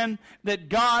man that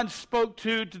God spoke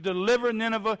to deliver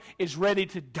Nineveh, is ready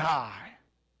to die.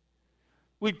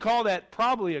 We'd call that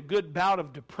probably a good bout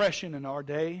of depression in our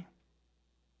day.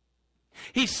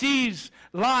 He sees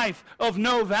life of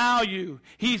no value.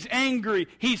 He's angry.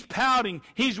 He's pouting.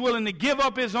 He's willing to give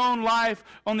up his own life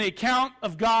on the account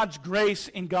of God's grace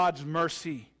and God's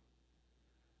mercy.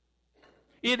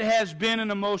 It has been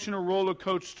an emotional roller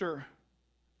coaster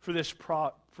for this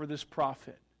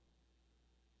prophet.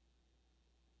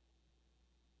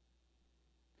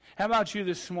 How about you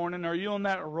this morning? Are you on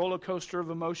that roller coaster of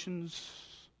emotions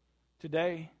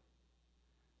today?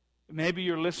 Maybe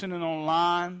you're listening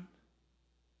online.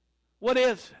 What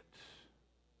is it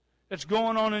that's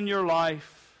going on in your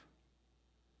life?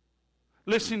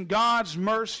 Listen, God's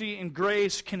mercy and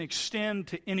grace can extend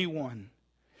to anyone.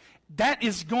 That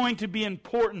is going to be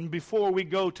important before we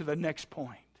go to the next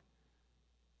point.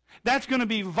 That's going to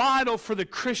be vital for the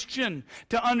Christian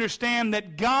to understand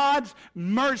that God's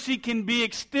mercy can be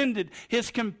extended. His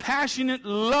compassionate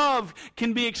love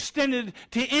can be extended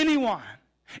to anyone,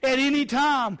 at any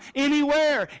time,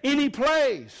 anywhere, any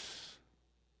place.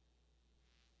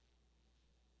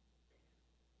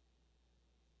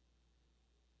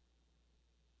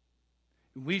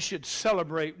 We should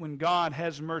celebrate when God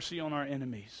has mercy on our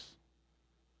enemies.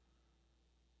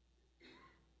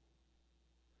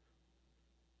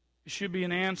 It should be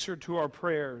an answer to our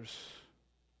prayers.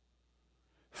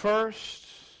 First,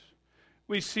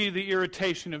 we see the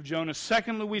irritation of Jonah.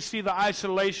 Secondly, we see the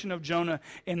isolation of Jonah.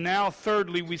 And now,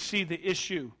 thirdly, we see the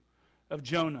issue of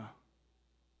Jonah.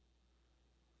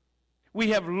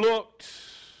 We have looked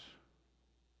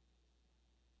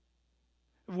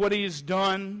at what he has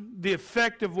done, the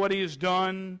effect of what he has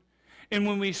done. And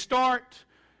when we start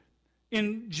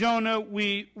in Jonah,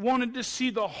 we wanted to see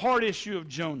the heart issue of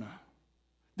Jonah.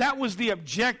 That was the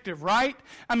objective, right?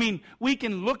 I mean, we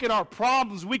can look at our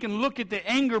problems, we can look at the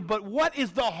anger, but what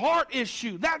is the heart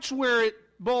issue? That's where it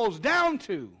boils down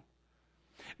to.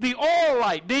 The oil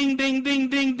light, ding, ding, ding,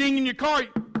 ding, ding in your car.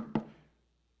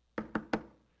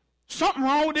 Something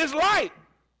wrong with this light.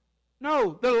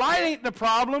 No, the light ain't the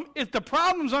problem. It's the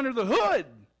problem's under the hood.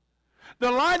 The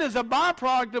light is a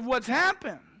byproduct of what's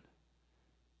happened.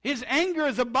 His anger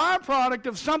is a byproduct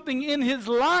of something in his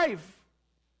life.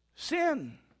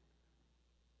 Sin.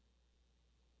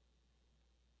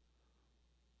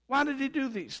 Why did he do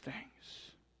these things?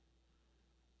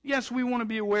 Yes, we want to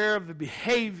be aware of the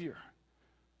behavior,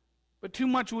 but too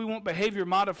much we want behavior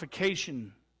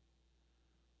modification.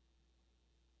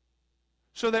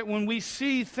 So that when we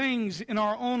see things in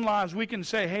our own lives, we can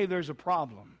say, hey, there's a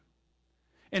problem.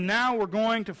 And now we're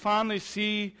going to finally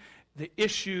see the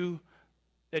issue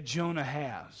that Jonah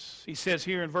has. He says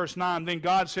here in verse 9, then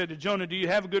God said to Jonah, do you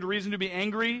have a good reason to be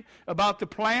angry about the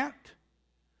plant?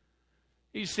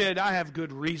 He said, I have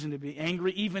good reason to be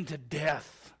angry, even to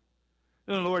death.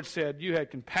 Then the Lord said, you had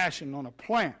compassion on a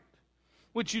plant,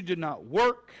 which you did not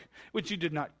work, which you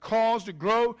did not cause to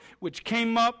grow, which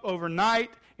came up overnight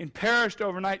and perished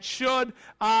overnight. Should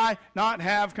I not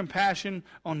have compassion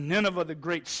on Nineveh, the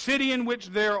great city in which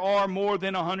there are more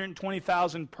than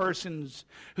 120,000 persons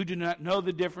who do not know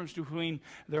the difference between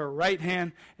their right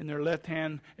hand and their left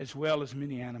hand, as well as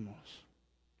many animals?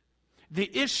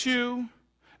 The issue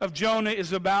of Jonah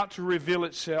is about to reveal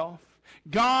itself.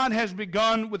 God has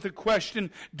begun with the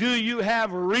question, do you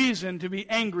have reason to be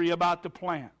angry about the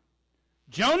plant?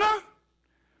 Jonah?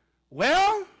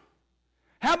 Well,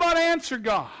 how about answer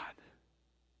God?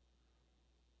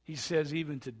 He says,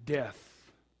 even to death.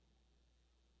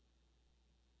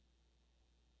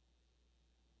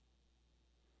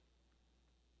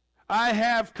 I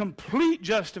have complete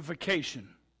justification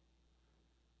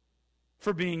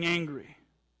for being angry.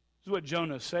 This is what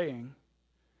Jonah is saying.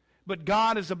 But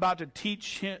God is about to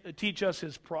teach us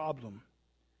his problem.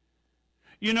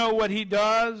 You know what he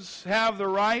does have the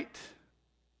right?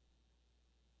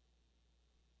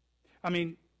 I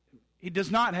mean, he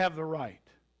does not have the right.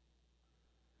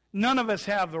 None of us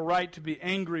have the right to be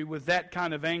angry with that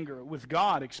kind of anger, with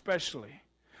God especially.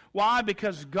 Why?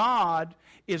 Because God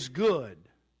is good.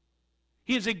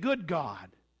 He is a good God.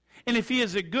 And if he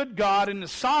is a good God and a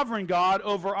sovereign God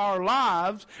over our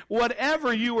lives,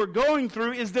 whatever you are going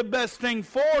through is the best thing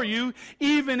for you,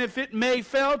 even if it may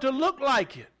fail to look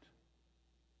like it.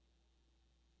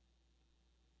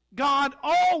 God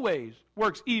always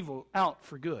works evil out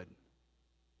for good.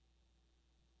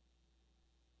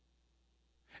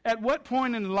 At what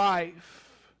point in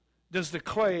life does the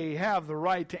clay have the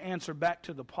right to answer back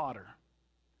to the potter?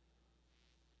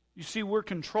 You see, we're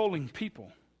controlling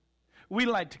people. We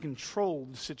like to control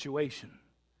the situation.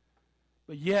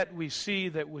 But yet we see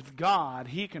that with God,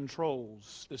 he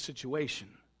controls the situation.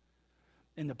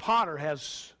 And the potter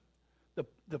has,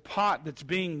 the pot that's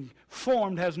being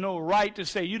formed has no right to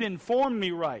say, you didn't form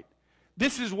me right.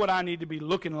 This is what I need to be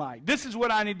looking like. This is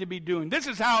what I need to be doing. This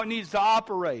is how it needs to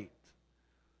operate.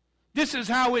 This is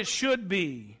how it should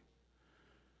be.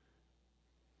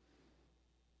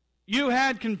 You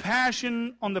had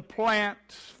compassion on the plant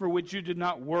for which you did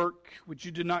not work, which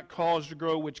you did not cause to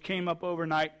grow, which came up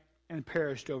overnight and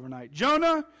perished overnight.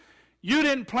 Jonah, you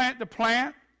didn't plant the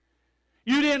plant.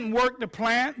 You didn't work the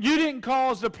plant. You didn't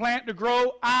cause the plant to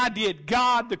grow. I did.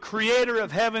 God, the creator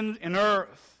of heaven and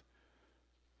earth.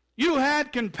 You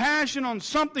had compassion on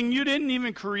something you didn't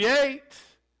even create.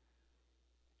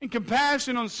 And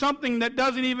compassion on something that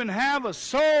doesn't even have a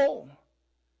soul.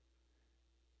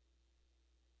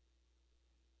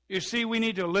 You see, we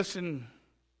need to listen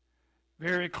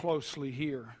very closely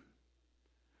here.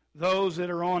 Those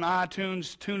that are on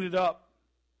iTunes, tune it up.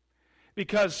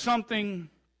 Because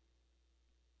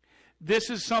this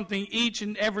is something each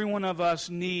and every one of us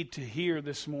need to hear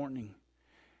this morning.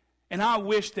 And I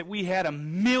wish that we had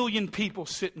 1 million people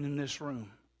sitting in this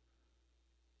room.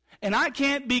 And I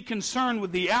can't be concerned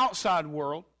with the outside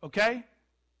world, okay?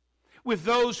 with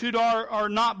those who are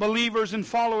not believers and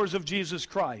followers of Jesus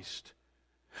Christ.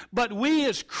 But we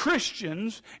as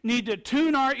Christians need to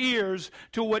tune our ears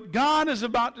to what God is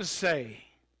about to say.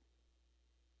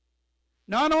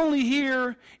 Not only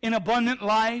here in Abundant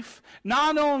Life,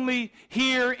 not only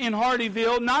here in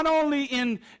Hardeeville, not only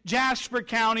in Jasper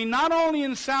County, not only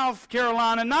in South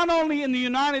Carolina, not only in the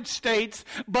United States,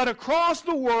 but across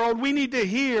the world, we need to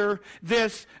hear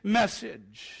this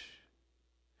message.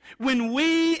 When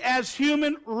we as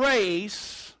human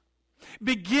race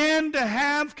begin to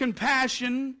have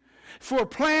compassion for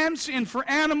plants and for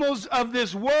animals of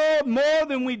this world more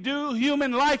than we do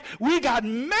human life, we got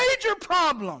major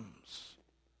problems.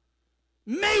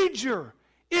 Major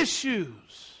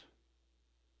issues.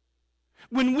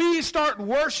 When we start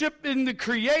worshiping the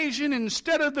creation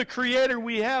instead of the Creator,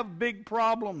 we have big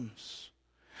problems.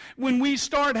 When we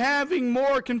start having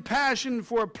more compassion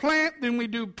for a plant than we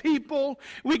do people,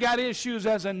 we got issues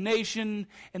as a nation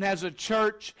and as a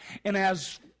church and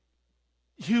as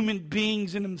human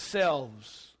beings in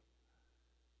themselves.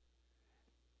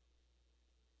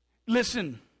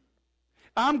 Listen.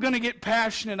 I'm going to get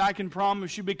passionate, I can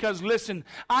promise you, because listen,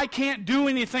 I can't do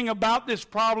anything about this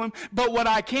problem, but what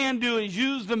I can do is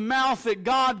use the mouth that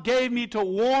God gave me to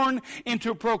warn and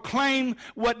to proclaim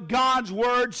what God's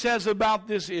Word says about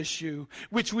this issue,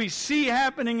 which we see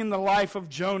happening in the life of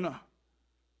Jonah.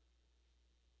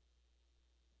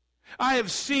 I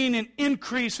have seen an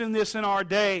increase in this in our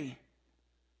day.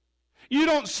 You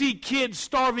don't see kids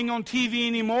starving on TV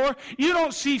anymore. You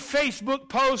don't see Facebook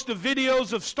posts of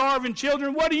videos of starving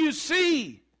children. What do you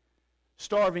see?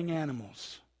 Starving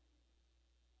animals.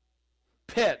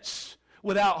 Pets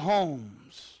without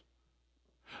homes.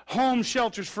 Home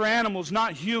shelters for animals,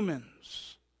 not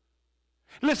humans.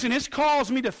 Listen, it's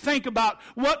caused me to think about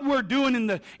what we're doing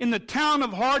in the town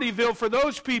of Hardeeville for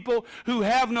those people who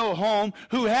have no home,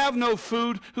 who have no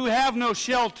food, who have no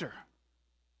shelter.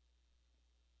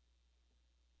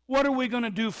 What are we going to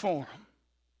do for them?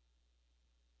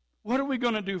 What are we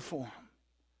going to do for them?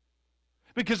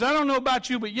 Because I don't know about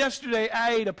you, but yesterday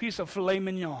I ate a piece of filet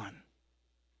mignon.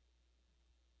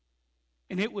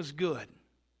 And it was good.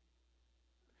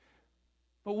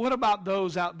 But what about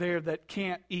those out there that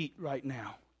can't eat right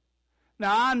now?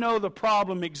 Now, I know the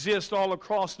problem exists all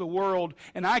across the world,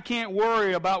 and I can't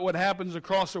worry about what happens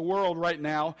across the world right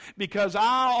now because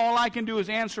all I can do is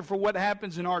answer for what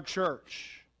happens in our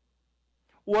church.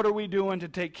 What are we doing to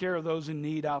take care of those in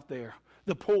need out there?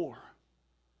 The poor,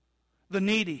 the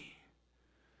needy.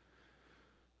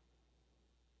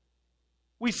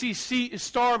 We see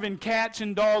starving cats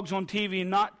and dogs on TV,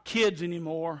 not kids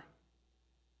anymore.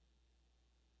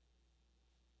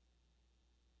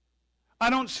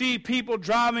 I don't see people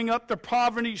driving up to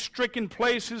poverty-stricken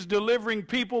places delivering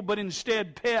people, but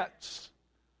instead pets.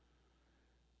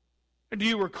 Do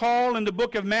you recall in the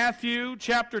book of Matthew,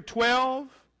 chapter 12,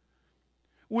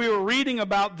 we were reading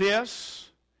about this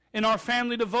in our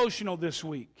family devotional this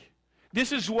week.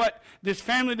 This is what, this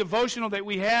family devotional that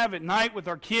we have at night with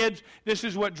our kids, this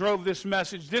is what drove this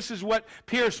message. This is what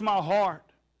pierced my heart.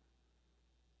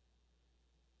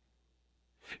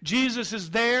 Jesus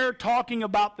is there talking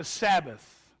about the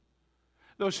Sabbath.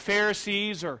 Those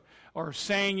Pharisees are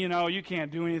saying, you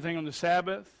can't do anything on the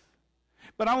Sabbath.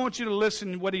 But I want you to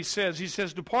listen to what he says. He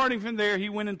says, departing from there, he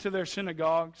went into their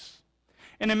synagogues.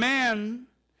 And a man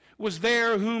was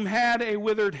there whom had a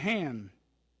withered hand,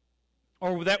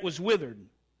 or that was withered.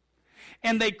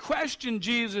 And they questioned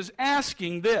Jesus,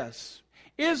 asking this,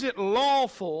 is it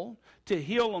lawful to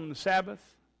heal on the Sabbath?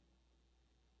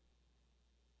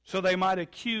 So they might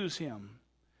accuse him.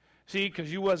 See,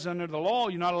 because you was under the law,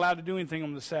 you're not allowed to do anything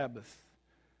on the Sabbath.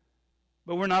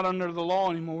 But we're not under the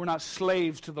law anymore. We're not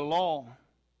slaves to the law.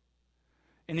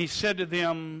 And he said to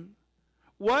them,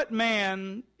 what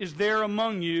man is there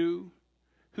among you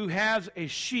who has a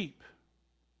sheep?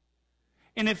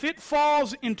 And if it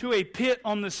falls into a pit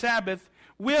on the Sabbath,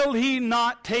 will he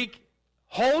not take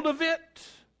hold of it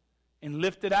and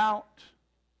lift it out?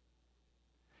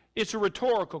 It's a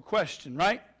rhetorical question,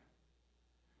 right?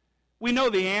 We know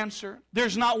the answer.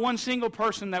 There's not one single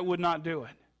person that would not do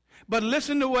it. But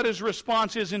listen to what his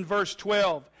response is in verse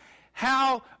 12.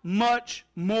 How much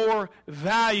more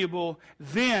valuable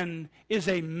then is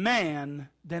a man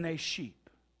than a sheep?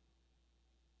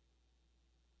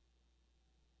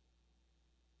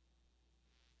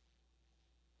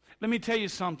 Let me tell you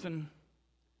something.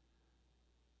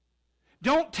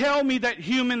 Don't tell me that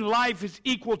human life is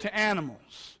equal to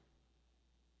animals.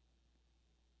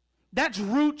 That's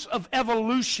roots of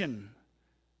evolution,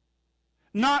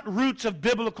 not roots of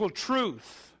biblical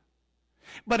truth.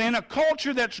 But in a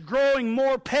culture that's growing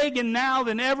more pagan now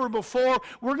than ever before,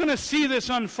 we're going to see this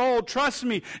unfold. Trust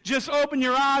me. Just open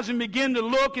your eyes and begin to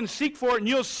look and seek for it, and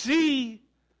you'll see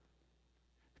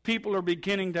people are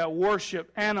beginning to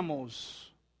worship animals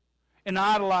and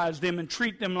idolize them and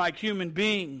treat them like human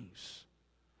beings.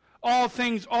 All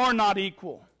things are not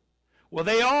equal. Well,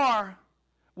 they are.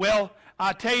 Well,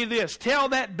 I tell you this. Tell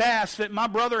that bass that my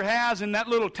brother has in that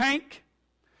little tank.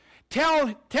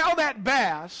 Tell that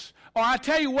bass, or I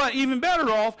tell you what, even better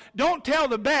off, don't tell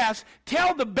the bass.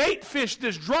 Tell the bait fish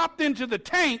that's dropped into the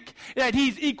tank that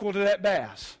he's equal to that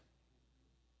bass.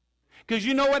 Because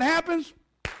you know what happens?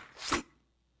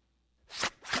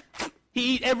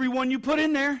 He eat every one you put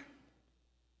in there.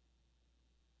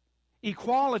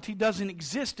 Equality doesn't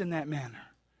exist in that manner.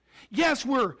 Yes,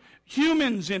 we're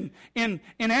humans and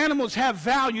animals have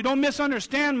value. Don't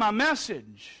misunderstand my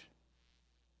message.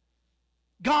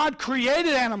 God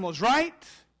created animals, right?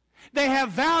 They have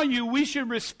value. We should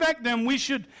respect them. We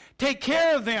should take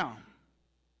care of them.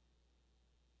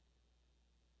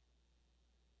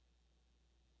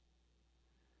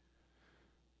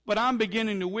 But I'm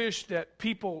beginning to wish that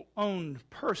people owned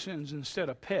persons instead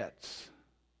of pets.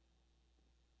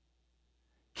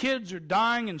 Kids are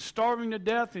dying and starving to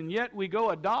death, and yet we go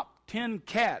adopt 10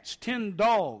 cats, 10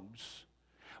 dogs.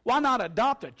 Why not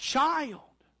adopt a child?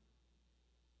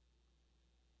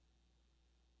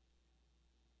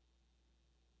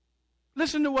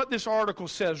 Listen to what this article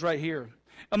says right here.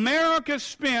 America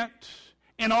spent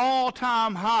an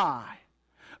all-time high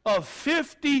of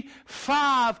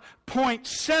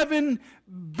 $55.7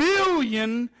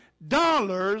 billion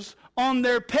on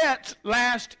their pets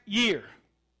last year.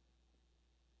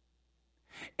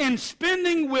 And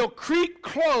spending will creep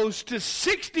close to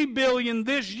 $60 billion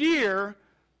this year,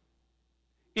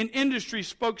 an industry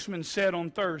spokesman said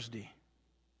on Thursday.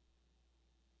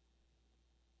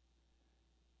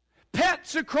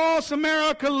 Pets across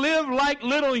America live like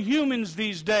little humans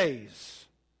these days.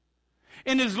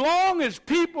 And as long as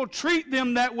people treat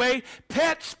them that way,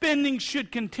 pet spending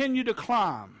should continue to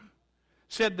climb,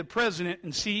 said the president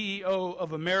and CEO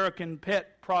of American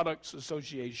Pet Products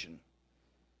Association.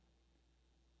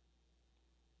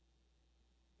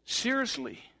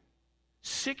 Seriously,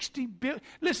 60 billion.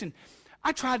 Listen,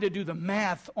 I tried to do the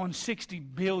math on 60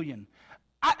 billion.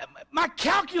 My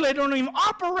calculator don't even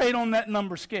operate on that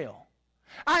number scale.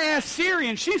 I asked Siri,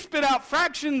 and she spit out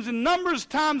fractions and numbers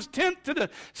times 10th to the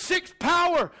 6th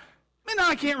power. Man,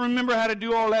 I can't remember how to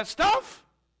do all that stuff.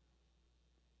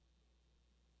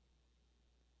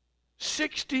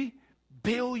 60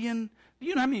 billion. Do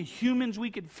you know how many humans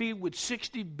we could feed with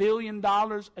 $60 billion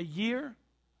a year?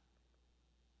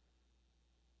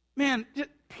 Man,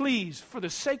 please, for the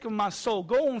sake of my soul,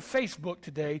 go on Facebook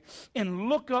today and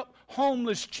look up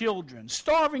homeless children,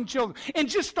 starving children, and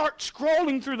just start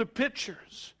scrolling through the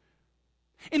pictures.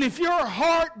 And if your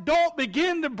heart don't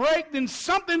begin to break, then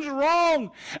something's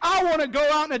wrong. I want to go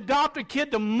out and adopt a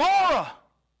kid tomorrow,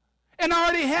 and I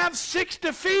already have 6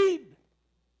 to feed.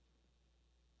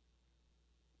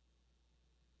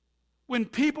 When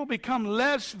people become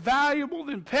less valuable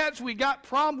than pets, we got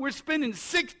problems. We're spending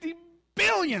 $60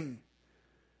 billion.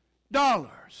 Now,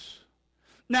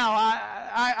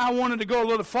 I wanted to go a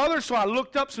little further, so I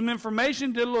looked up some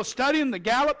information, did a little study, and the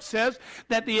Gallup says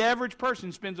that the average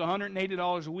person spends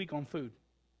 $180 a week on food.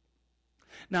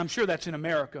 Now, I'm sure that's in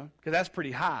America, because that's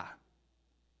pretty high.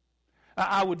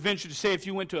 I would venture to say if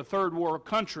you went to a third world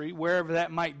country, wherever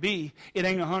that might be, it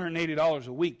ain't $180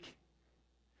 a week.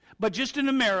 But just in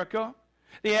America,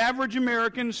 the average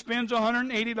American spends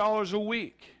 $180 a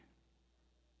week.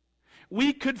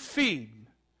 We could feed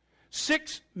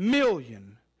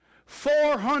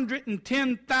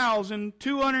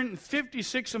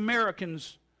 6,410,256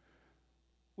 Americans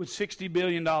with $60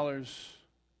 billion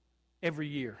every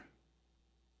year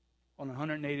on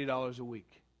 $180 a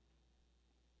week.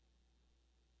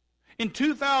 In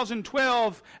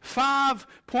 2012,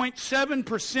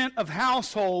 5.7% of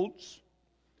households,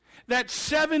 that's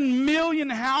 7 million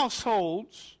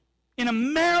households in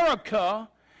America,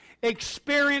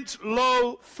 experience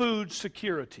low food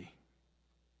security.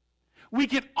 We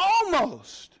could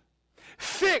almost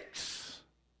fix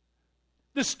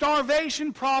the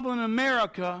starvation problem in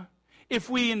America if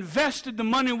we invested the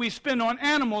money we spend on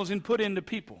animals and put into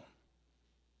people.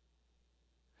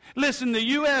 Listen, the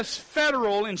U.S.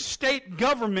 federal and state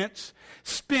governments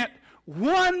spent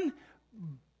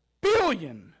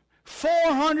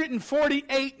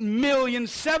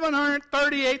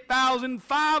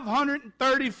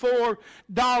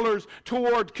 $1,448,738,534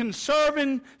 toward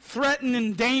conserving threatened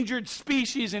endangered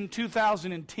species in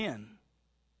 2010.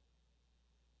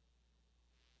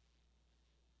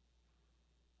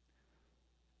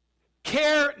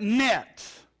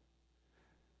 CareNet,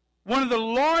 one of the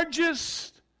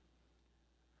largest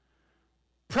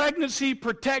pregnancy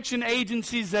protection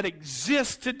agencies that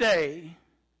exist today,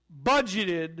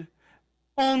 budgeted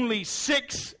only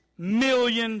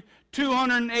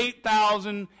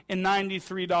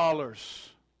 $6,208,093.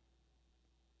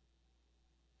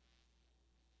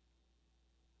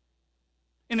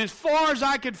 And as far as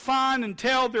I could find and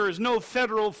tell, there is no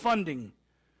federal funding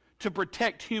to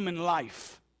protect human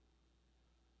life.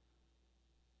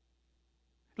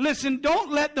 Listen,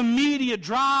 don't let the media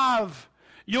drive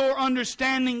your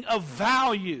understanding of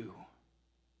value.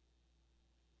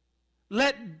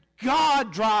 Let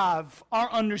God drive our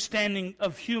understanding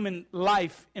of human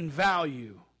life and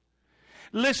value.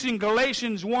 Listen,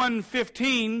 Galatians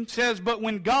 1:15 says, "But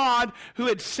when God, who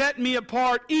had set me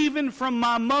apart even from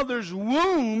my mother's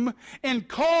womb and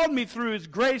called me through His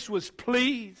grace, was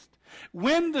pleased."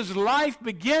 When does life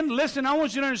begin? Listen, I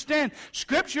want you to understand,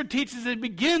 Scripture teaches it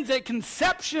begins at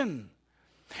conception.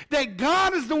 That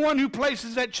God is the one who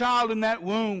places that child in that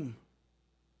womb.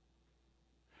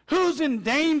 Who's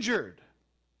endangered?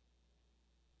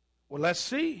 Well, let's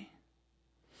see.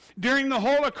 During the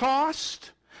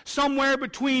Holocaust, somewhere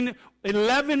between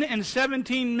 11 and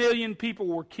 17 million people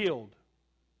were killed.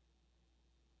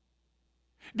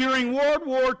 During World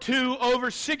War II, over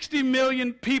 60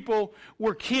 million people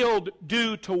were killed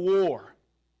due to war.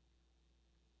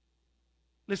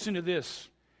 Listen to this.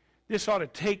 This ought to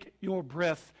take your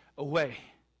breath away.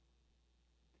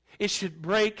 It should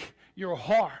break your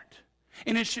heart.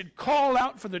 And it should call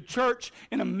out for the church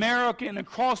in America and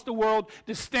across the world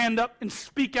to stand up and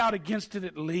speak out against it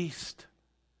at least.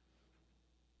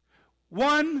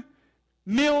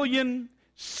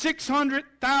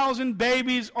 1,600,000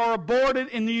 babies are aborted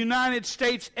in the United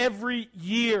States every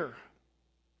year.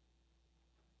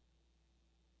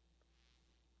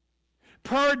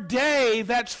 Per day,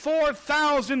 that's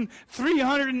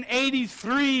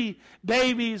 4,383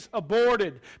 babies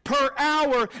aborted. Per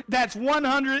hour, that's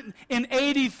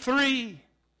 183.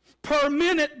 Per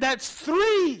minute, that's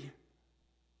 3.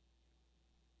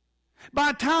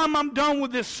 By the time I'm done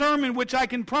with this sermon, which I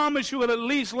can promise you will at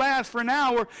least last for an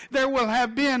hour, there will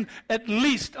have been at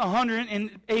least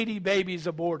 180 babies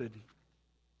aborted.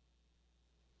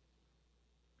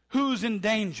 Who's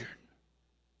endangered?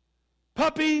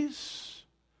 Puppies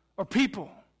or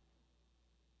people?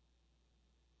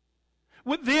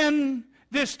 Within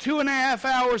this 2.5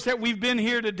 hours that we've been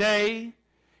here today,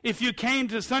 if you came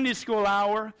to Sunday school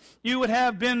hour, you would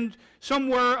have been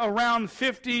somewhere around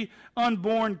 50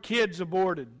 unborn kids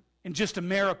aborted in just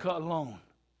America alone.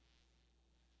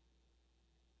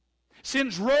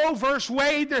 Since Roe versus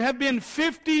Wade, there have been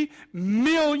 50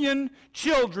 million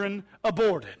children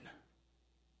aborted.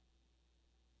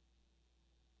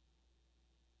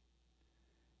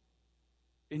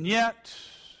 And yet,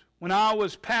 when I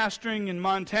was pastoring in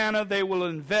Montana, they will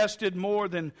have invested more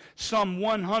than some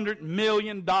 $100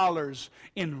 million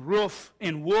in wolf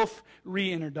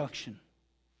reintroduction.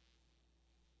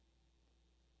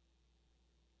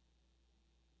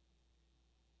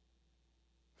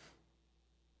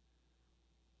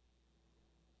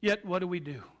 Yet, what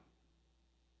do?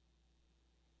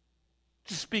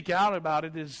 To speak out about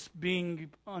it is being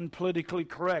unpolitically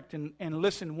correct. And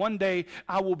listen, one day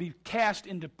I will be cast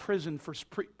into prison for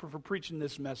preaching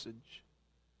this message.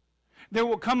 There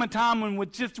will come a time when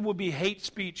this will be hate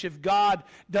speech if God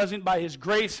doesn't, by His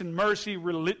grace and mercy,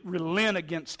 relent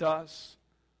against us.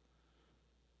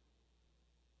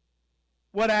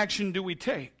 What action do we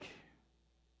take?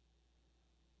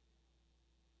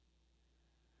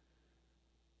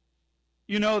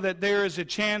 You know that there is a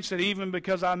chance that even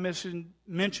because I mentioned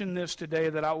this today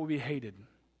that I will be hated.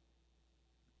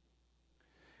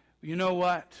 You know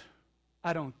what?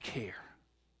 I don't care.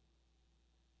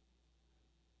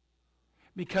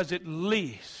 Because at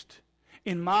least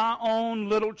in my own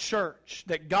little church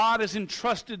that God has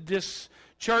entrusted this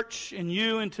church and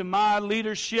you into my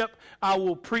leadership, I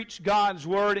will preach God's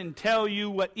word and tell you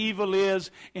what evil is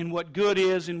and what good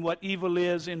is and what evil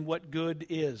is and what good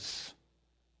is.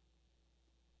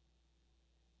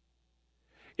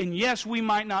 And yes, we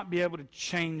might not be able to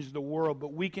change the world,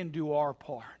 but we can do our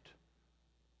part.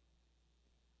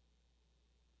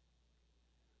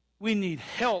 We need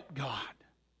help, God.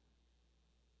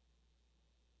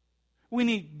 We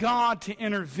need God to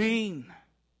intervene.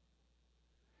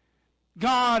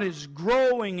 God is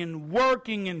growing and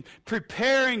working and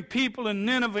preparing people in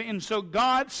Nineveh. And so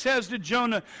God says to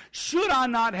Jonah, should I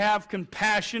not have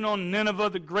compassion on Nineveh,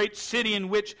 the great city in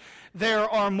which there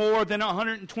are more than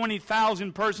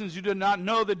 120,000 persons who do not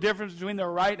know the difference between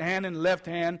their right hand and left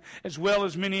hand, as well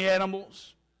as many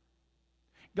animals?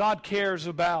 God cares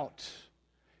about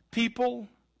people,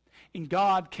 and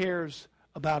God cares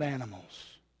about animals.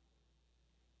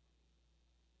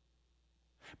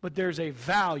 But there's a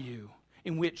value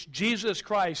in which Jesus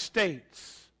Christ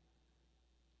states.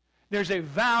 There's a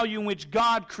value in which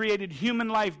God created human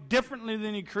life differently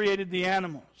than He created the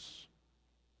animals.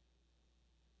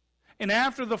 And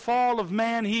after the fall of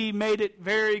man, He made it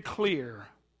very clear,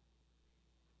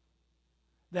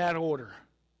 that order,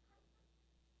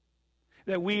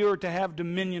 that we are to have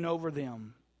dominion over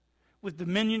them. With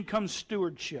dominion comes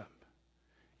stewardship.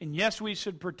 And yes, we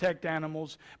should protect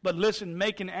animals, but listen,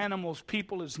 making animals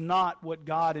people is not what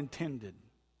God intended.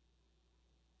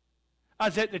 I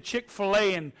was at the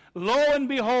Chick-fil-A, and lo and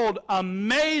behold,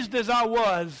 amazed as I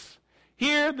was,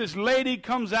 here this lady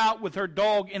comes out with her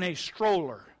dog in a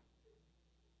stroller.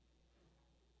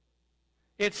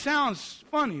 It sounds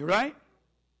funny, right?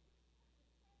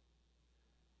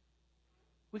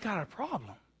 We got a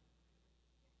problem.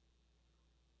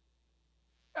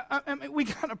 I mean, we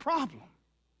got a problem.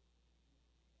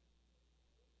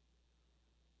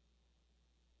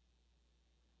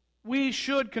 We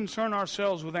should concern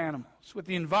ourselves with animals, with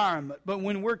the environment. But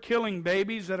when we're killing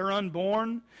babies that are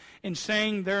unborn and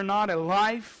saying they're not a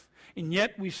life, and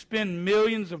yet we spend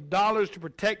millions of dollars to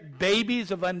protect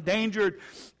babies of endangered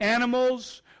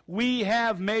animals, we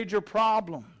have major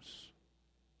problems.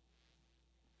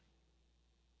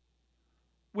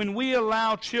 When we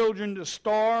allow children to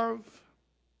starve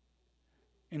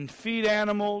and feed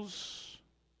animals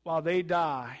while they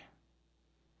die,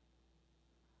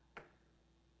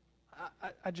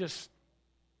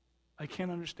 I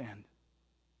can't understand.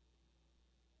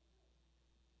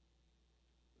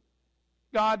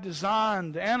 God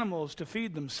designed animals to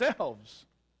feed themselves.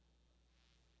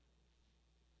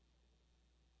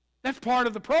 That's part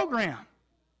of the program.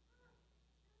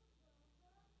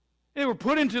 They were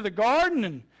put into the garden,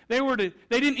 and they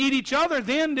didn't eat each other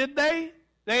then, did they?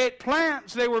 They ate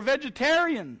plants. They were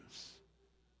vegetarians.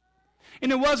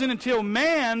 And it wasn't until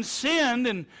man sinned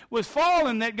and was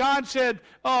fallen that God said,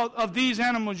 "Oh, of these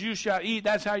animals you shall eat.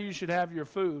 That's how you should have your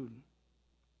food."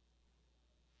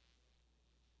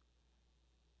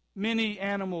 Many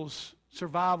animals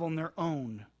survive on their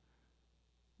own.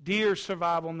 Deer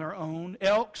survive on their own.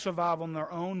 Elk survive on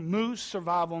their own. Moose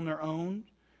survive on their own.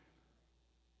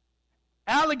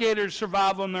 Alligators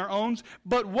survive on their own.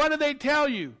 But what do they tell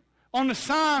you? On the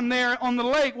sign there on the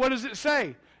lake, what does it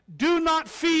say? Do not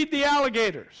feed the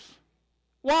alligators.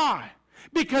 Why?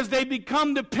 Because they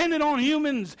become dependent on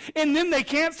humans, and then they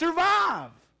can't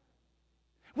survive.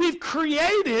 We've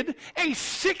created a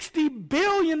 $60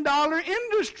 billion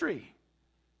industry.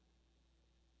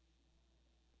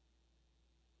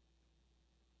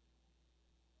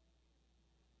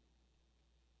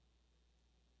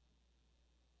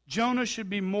 Jonah should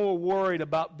be more worried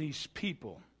about these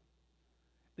people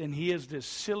than he is this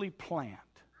silly plant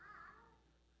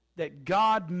that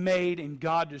God made and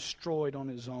God destroyed on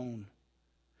His own.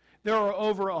 There are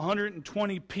over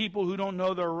 120 people who don't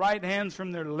know their right hands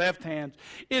from their left hands.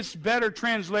 It's better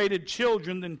translated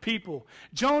children than people.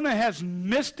 Jonah has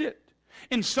missed it.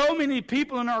 And so many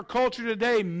people in our culture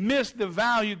today miss the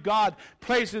value God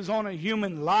places on a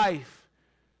human life.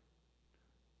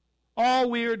 All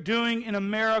we are doing in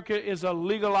America is a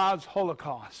legalized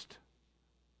Holocaust.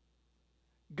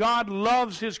 God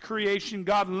loves His creation.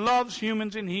 God loves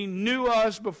humans, and He knew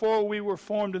us before we were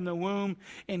formed in the womb.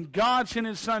 And God sent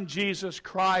His Son, Jesus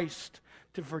Christ,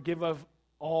 to forgive us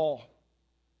all.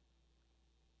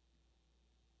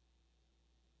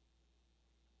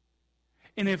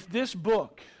 And if this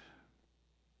book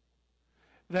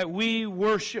that we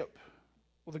worship,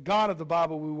 well, the God of the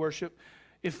Bible we worship,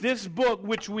 if this book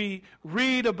which we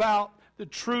read about the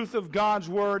truth of God's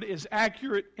Word is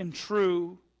accurate and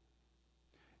true,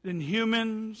 then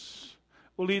humans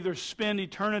will either spend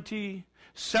eternity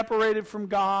separated from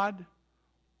God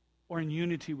or in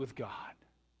unity with God.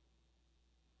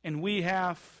 And we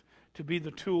have to be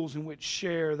the tools in which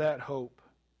share that hope.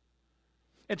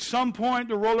 At some point,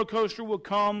 the roller coaster will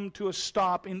come to a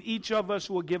stop, and each of us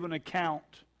will give an account.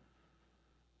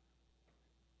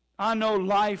 I know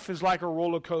life is like a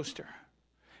roller coaster,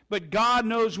 but God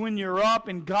knows when you're up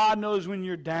and God knows when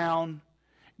you're down.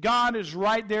 God is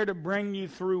right there to bring you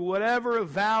through whatever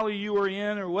valley you are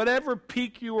in or whatever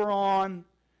peak you are on.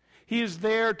 He is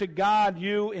there to guide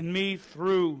you and me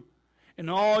through. And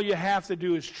all you have to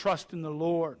do is trust in the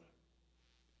Lord.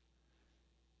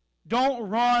 Don't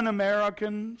run,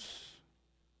 Americans.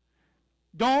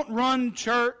 Don't run,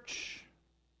 church.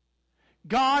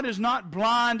 God is not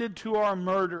blinded to our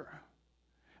murder.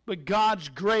 But God's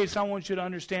grace, I want you to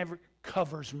understand,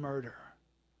 covers murder.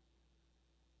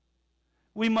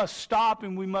 we must stop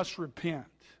and we must repent.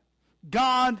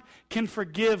 God can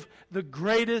forgive the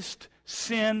greatest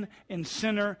sin and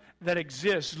sinner that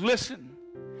exists. Listen,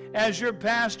 as your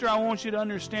pastor, I want you to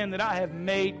understand that I have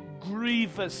made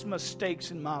grievous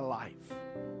mistakes in my life.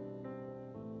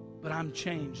 But I'm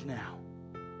changed now.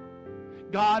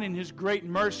 God, in His great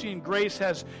mercy and grace,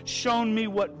 has shown me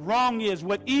what wrong is,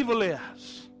 what evil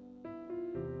is.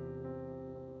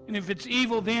 And if it's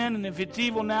evil then, and if it's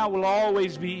evil now, it will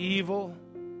always be evil.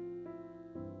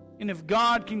 And if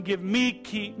God can give me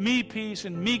peace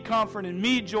and me comfort and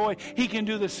me joy, He can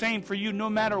do the same for you no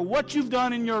matter what you've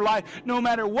done in your life, no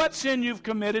matter what sin you've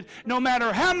committed, no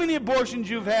matter how many abortions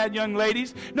you've had, young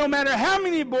ladies, no matter how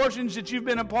many abortions that you've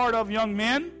been a part of, young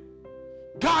men.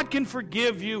 God can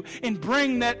forgive you and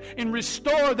bring that and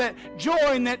restore that joy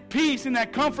and that peace and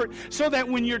that comfort so that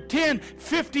when you're 10,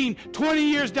 15, 20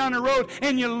 years down the road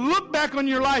and you look back on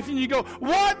your life and you go,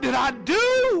 what did I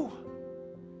do?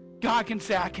 God can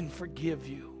say, I can forgive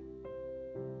you.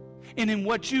 And in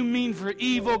what you mean for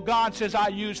evil, God says, I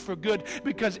use for good,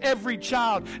 because every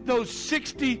child, those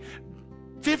 50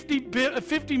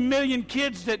 million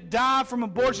kids that die from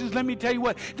abortions, let me tell you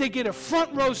what, they get a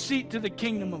front row seat to the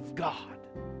kingdom of God.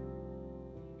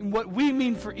 And what we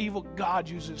mean for evil, God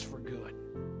uses for good.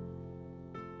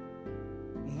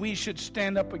 We should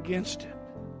stand up against it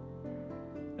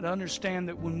and understand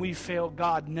that when we fail,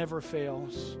 God never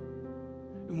fails.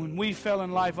 And when we fail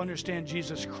in life, understand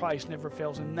Jesus Christ never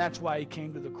fails. And that's why He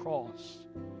came to the cross,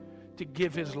 to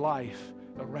give His life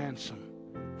a ransom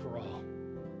for all.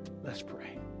 Let's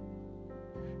pray.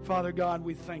 Father God,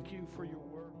 we thank You for Your word.